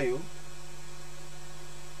can hear you.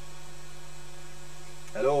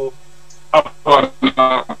 Hello? How about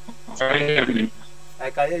now? Can you hear me? I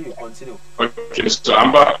can hear you. Continue. Okay, so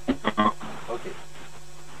I'm back now. Okay.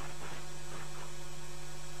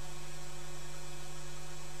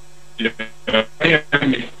 Yeah, can you hear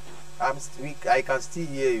me? I can still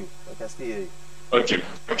hear you. I can still hear you.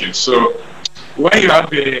 Okay. So when you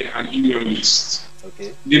have an email list,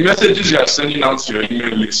 okay, the messages you are sending out to your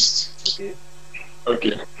email list,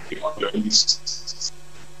 okay, on your list.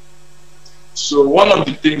 So one of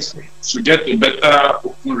the things to get a better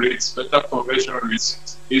open rate, better conversion rate,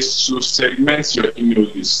 is to segment your email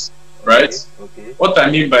list, right? Okay. What I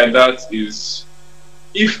mean by that is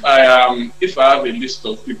if I have a list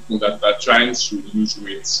of people that are trying to lose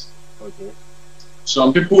weight, Okay.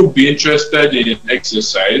 some people would be interested in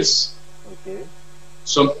exercise. Okay.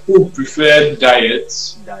 Some people prefer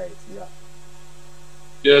diets. Diet. Yeah.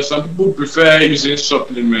 Yeah, some people prefer using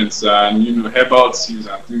supplements and herbal teas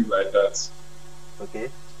and things like that. Okay.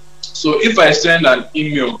 So if I send an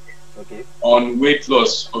email Okay. on weight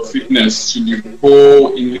loss or Okay. fitness to the Okay.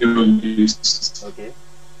 whole email list, Okay.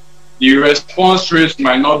 the response rate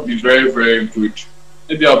might not be very, very good.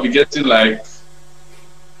 Maybe I'll be getting like,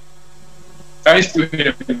 can you still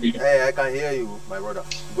hear me? Hey, I can hear you, my brother.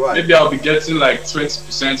 Go ahead. Maybe I'll be getting like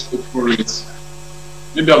 20% open rate.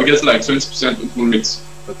 Maybe I'll be getting like 20% open rate.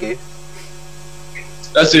 Okay.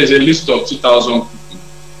 Let's say it's a list of 2,000 people.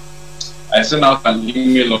 I send out an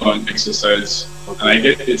email on exercise and I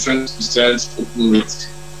get a 20% open rate.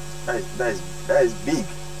 That is big.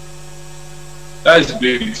 That is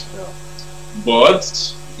big. Yeah.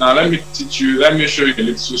 But now let me show you a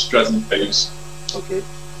little strategy I use. Okay.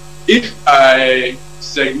 If I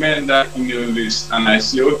segment that email list and I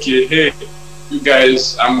say, okay, hey, you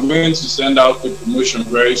guys, I'm going to send out a promotion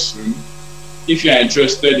very soon. If you're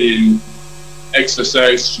interested in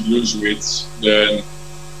exercise to lose weight, then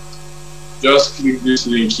just click this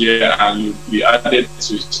link here and you'll be added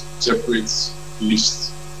to a separate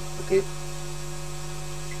list. Okay.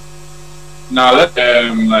 Now let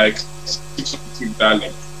like 600 click that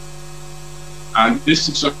link. And these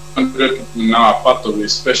 600 people now are part of a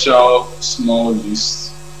special small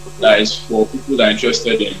list that is for people that are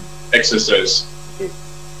interested in exercise. Okay.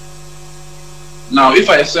 Now, if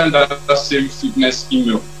I send that same fitness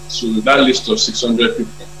email to that list of 600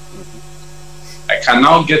 people, I can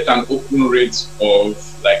now get an open rate of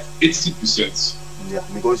like 80%. Yeah,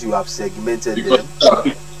 because you have segmented Because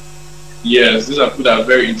them. yes, these are people that are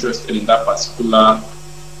very interested in that particular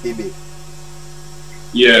email.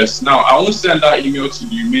 Yes. Now, I won't send that email to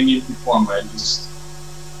the remaining people on my list.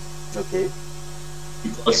 Okay.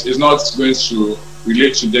 Because it's not going to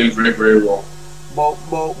relate to them very, very well. But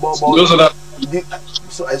So those are that.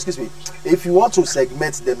 So excuse me. If you want to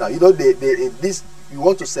segment them now, you know you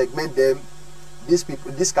want to segment them. These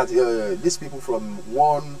people from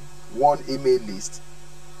one email list,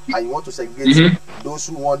 and you want to segregate those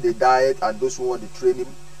who want the diet and those who want the training.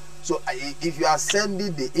 So if you are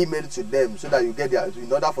sending the email to them so that you get their,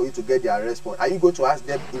 in order for you to get their response, are you going to ask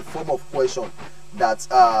them in form of question that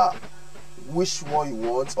which one you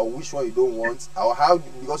want or which one you don't want, or how?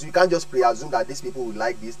 Because you can't just pre-assume that these people will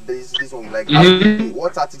like this one will like that.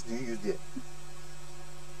 What tactics do you use there?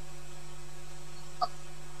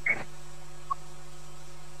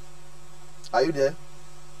 Are you there?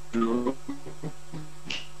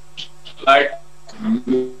 Like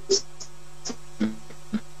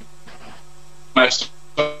my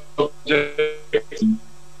subject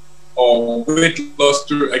or weight loss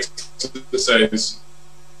through exercise.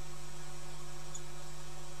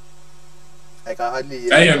 I can hardly hear you.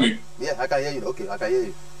 Can you hear me? Yeah, I can hear you. Okay, I can hear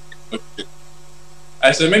you. Okay.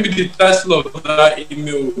 I said maybe the title of that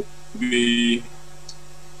email will be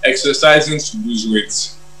exercising to lose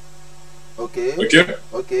weight. Okay. Okay.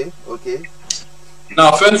 Okay. Okay.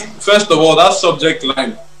 Now, first of all, that subject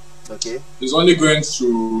line is only going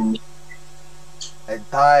to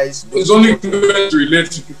entice. It's only going to relate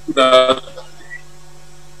to people that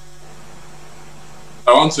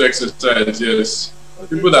want to exercise. Yes.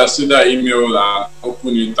 Okay. People that see that email and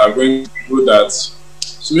open it are going to do that.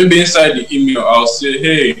 So maybe inside the email, I'll say,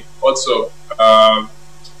 "Hey, what's up?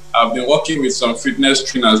 I've been working with some fitness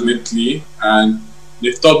trainers lately, and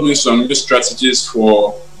they've taught me some new strategies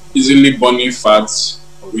for easily burning fats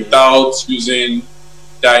without using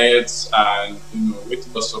diets and weight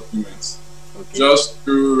loss supplements, just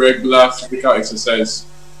through regular physical exercise.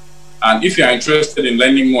 And if you're interested in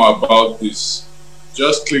learning more about this,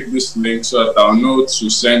 just click this link so that I'll know to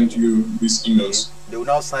send you these emails." They will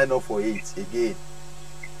now sign up for it again.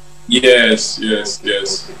 Yes. Okay.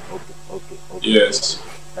 Yes.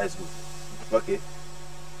 That's good. Okay.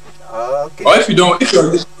 Okay. Or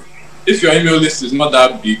if your email list is not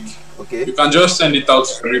that big, you can just send it out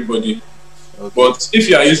to everybody. But if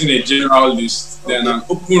you are using a general list, then an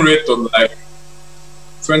open rate of like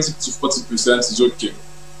 20 to 40% is okay.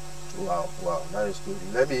 Wow, that is good.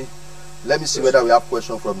 Let me see whether we have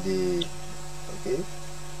question from the. Okay.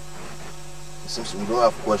 It seems we don't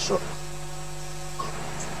have question.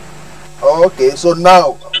 Okay, so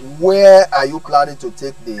now where are you planning to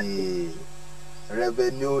take the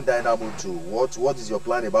revenue dynamo to? What is your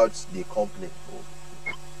plan about the company?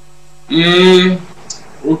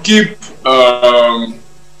 We'll keep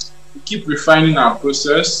refining our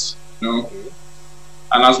process,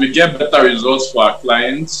 And as we get better results for our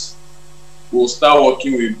clients, we'll start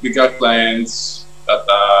working with bigger clients that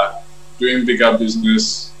are doing bigger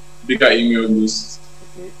business, bigger email lists.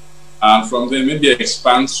 Okay. And from there, maybe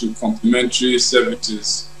expand to complementary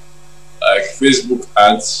services like Facebook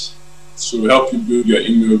ads to help you build your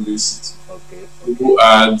email list, Okay. Google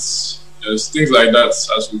ads, just things like that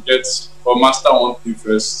as we get. But master one thing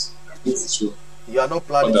first and move to You are not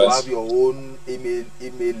planning to others. have your own email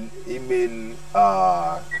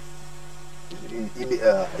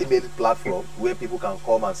platform where people can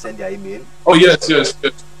come and send their email? Oh yes, yes,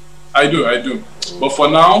 yes. I do. But for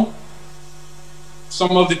now,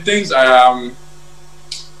 some of the things I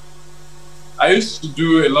used to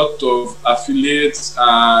do a lot of affiliates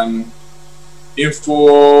and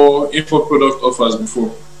info product offers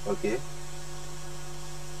before. Okay.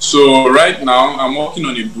 So right now I'm working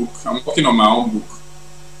on a book. I'm working on my own book.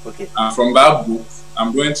 Okay. And from that book,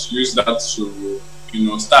 I'm going to use that to,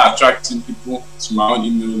 start attracting people to my own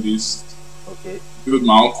email list. Okay. Build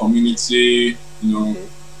my own community, Okay.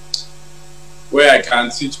 where I can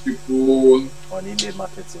teach people On email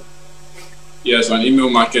marketing on email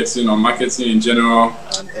marketing or marketing in general.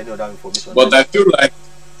 and any other information. But I feel like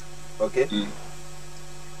okay.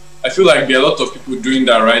 there are a lot of people doing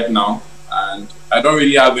that right now, and I don't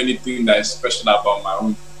really have anything that is special about my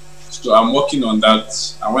own. So I'm working on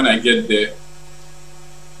that, and when I get there,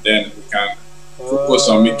 then we can focus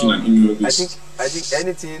on making an email list. I think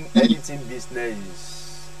anything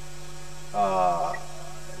business.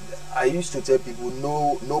 I used to tell people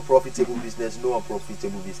no profitable business, no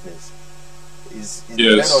unprofitable business. It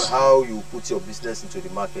depends on how you put your business into the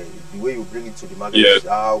market. The way you bring it to the market is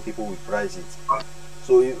how people will price it.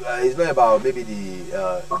 So it's not about maybe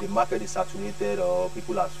the market is saturated or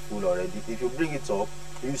people are full already. If you bring it up,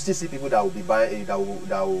 you still see people that will be buying, that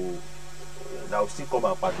will still come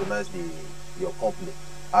and patronize your company.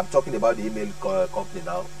 I'm talking about the email company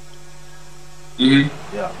now.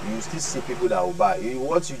 Yeah, you still see people that will buy.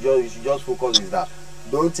 What you should just focus is that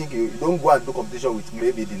don't go and do competition with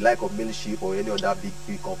maybe the like of Mailship or any other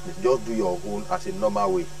big company. Just do your own as a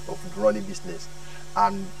normal way of running business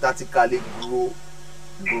and tactically grow.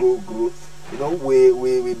 We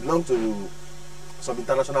belong to some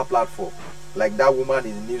international platform like that woman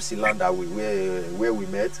in New Zealand that where we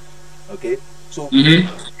met. Okay, so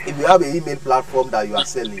if you have an email platform that you are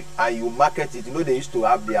selling and you market it, they used to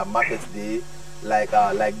have their market day like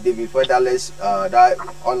David Federles, that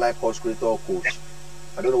online course creator coach.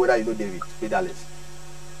 I don't know whether you know David Federles.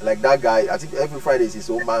 Like that guy, I think every Friday is his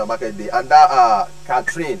own market day. And that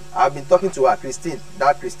Catherine, I've been talking to her, Christine,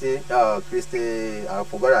 I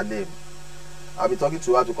forgot her name. I've been talking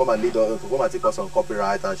to her to come and take us on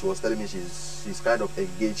copyright, and she was telling me she's kind of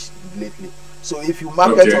engaged lately. So if you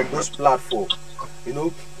market on those platforms, you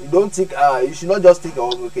don't think you should not just think,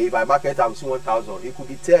 oh, okay, if I market I will see 1,000. It could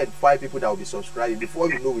be 5 people that will be subscribing. Before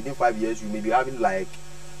you know, within 5 years you may be having like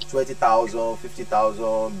 20,000,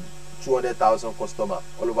 50,000, 200,000 customers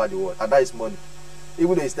all over the world, and that is money.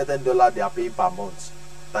 Even though it's $13 they are paying per month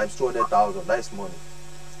times 200,000, that is money.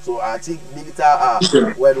 So I think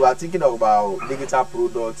digital when we are thinking about digital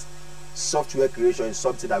products, software creation is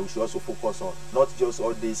something that we should also focus on, not just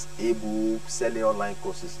all these ebook selling online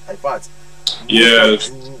courses. In fact,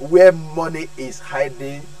 where money is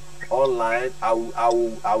hiding online, I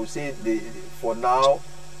will say for now,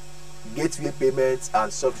 gateway payments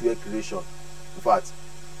and software creation. In fact,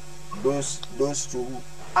 those two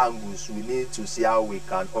angles, we need to see how we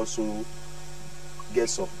can also get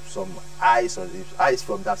some eyes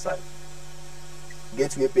from that side.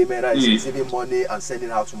 Gateway payment is receiving money and sending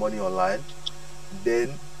out money online.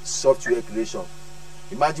 Then software creation.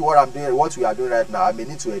 Imagine what we are doing right now. I may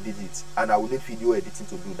need to edit it, and I will need video editing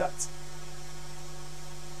to do that.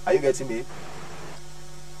 Are you getting me?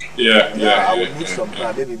 I will need some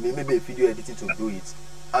maybe a video editing to do it.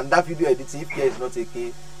 And that video editing, if care is not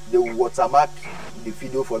taken, they will watermark the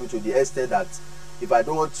video for me to the extent that if I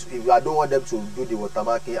don't want them to do the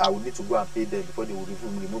watermarking, I will need to go and pay them before they will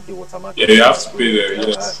remove the watermarking. Yeah, you have to pay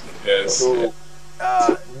them. Yes. So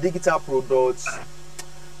digital products,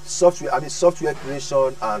 software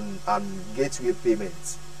creation and gateway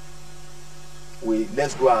payments.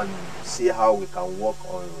 Let's go and see how we can work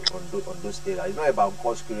on those areas. It's not about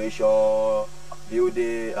course creation,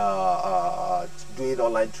 building, doing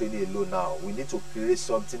online training alone. Now we need to create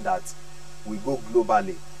something that will go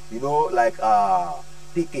globally. Like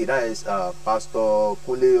PK, that is Pastor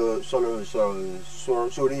Kule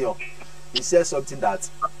Sorion. He said something that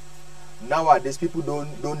nowadays people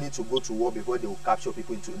don't need to go to war before they will capture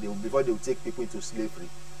people before they will take people into slavery.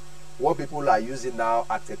 what people are using now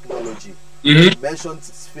are technology. Mm-hmm. You mentioned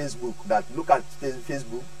Facebook. That look at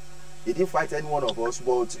Facebook. It didn't fight any one of us,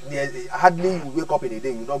 but hardly you wake up in a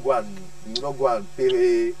day, you not go and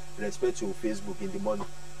pay respect to Facebook in the morning.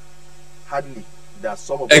 Hardly. There are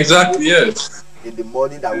some of exactly yes in the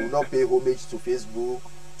morning that will not pay homage to Facebook,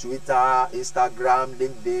 Twitter, Instagram,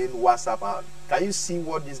 LinkedIn, WhatsApp. Can you see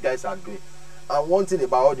what these guys are doing? And one thing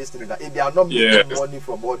about all these things is that if they are not making money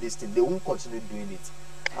from all these things, they won't continue doing it.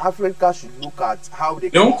 Africa should look at how they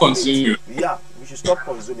won't continue. Yeah, we should stop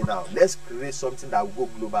consuming now. Let's create something that will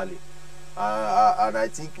go globally. And I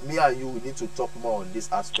think me and you we need to talk more on this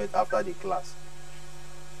aspect after the class.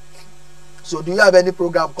 So do you have any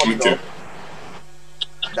program coming up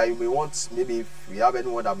that you may want? Maybe if you have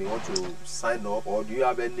anyone that may want to sign up, or do you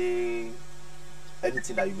have anything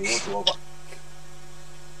that you may want to offer?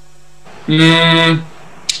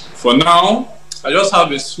 For now, I just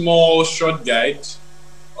have a small short guide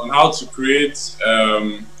on how to create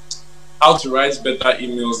how to write better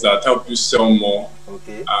emails that help you sell more.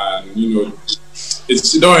 Okay. And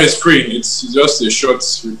it's free. It's just a short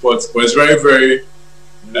report, but it's very, very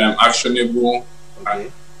actionable.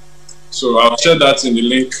 Okay. So I'll share that in the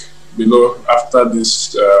link below after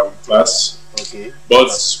this class. Okay.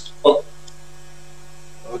 But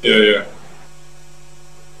okay. Yeah.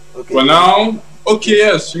 Okay. For now, okay,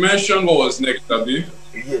 yes. You mentioned what was next, Abi.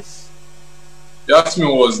 Yes. You asked me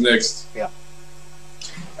what was next. Yeah.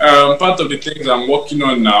 Part of the things I'm working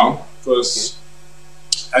on now, because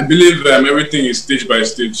I believe everything is stage by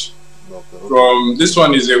stage. Okay. From this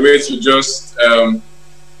one is a way to just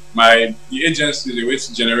the agency is a way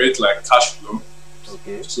to generate like cash flow.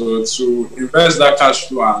 Okay. So to invest that cash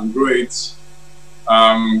flow and grow it,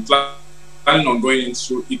 planning on going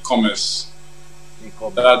into e-commerce.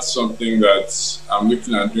 That's something that I'm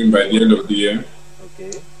looking at doing by the end of the year.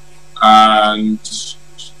 Okay. And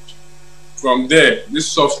from there,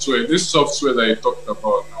 this software that you talked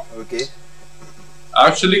about now. Okay. I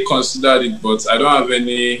actually considered it, but I don't have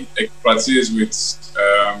any expertise with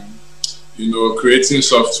creating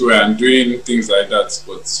software and doing things like that.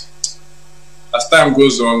 But as time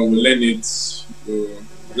goes on, we'll learn it.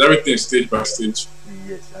 Everything stage by stage.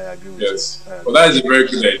 Yes, I agree with you. But that is a very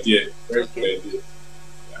good idea. Very good idea.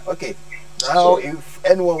 Yeah. Okay. Now, if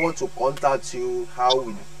anyone wants to contact you,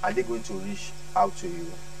 how are they going to reach out to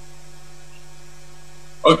you?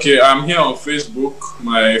 Okay, I'm here on Facebook.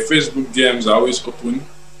 My Facebook DMs are always open.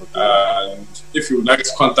 Okay. And if you would like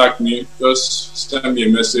to contact me, just send me a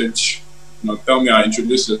message. Tell me how to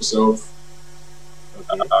introduce yourself.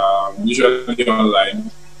 Okay. Usually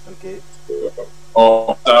online. Okay.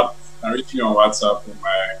 Or WhatsApp. You can reach me on WhatsApp on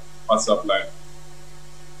my WhatsApp line.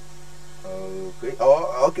 Okay.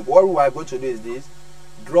 Okay. What we are going to do is this: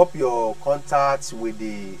 drop your contacts with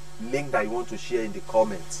the link that you want to share in the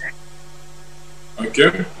comments.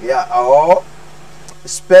 Okay. Yeah. Or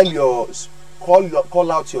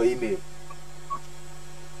call out your email.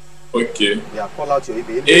 Okay. Yeah. Call out your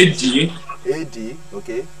email. AD.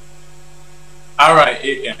 Okay.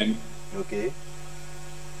 RIAN. Okay.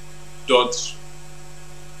 Dot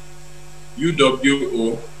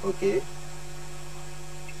UWO. Okay.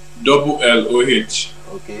 LLOH.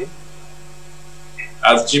 Okay.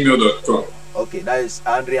 At gmail.com. Okay, that is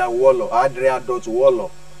Adrian Uwolloh.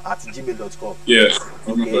 Adrian.Uwolloh at gmail.com. Yes.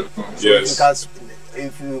 Okay. So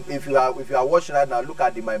if you are watching right now, look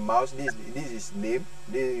at my mouse. This is his name.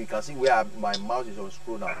 You can see where my mouse is on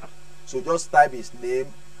scroll now. So just type his name.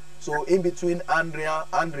 So in between Andrea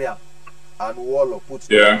and Uwolloh, put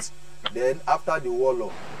that. Then after the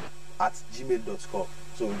Uwolloh at gmail.com.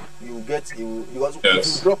 So you get if you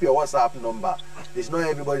drop your WhatsApp number. It's not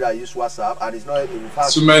everybody that use WhatsApp, and it's not in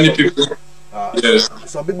fact too many people.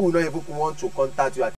 Some people will not even want to contact you at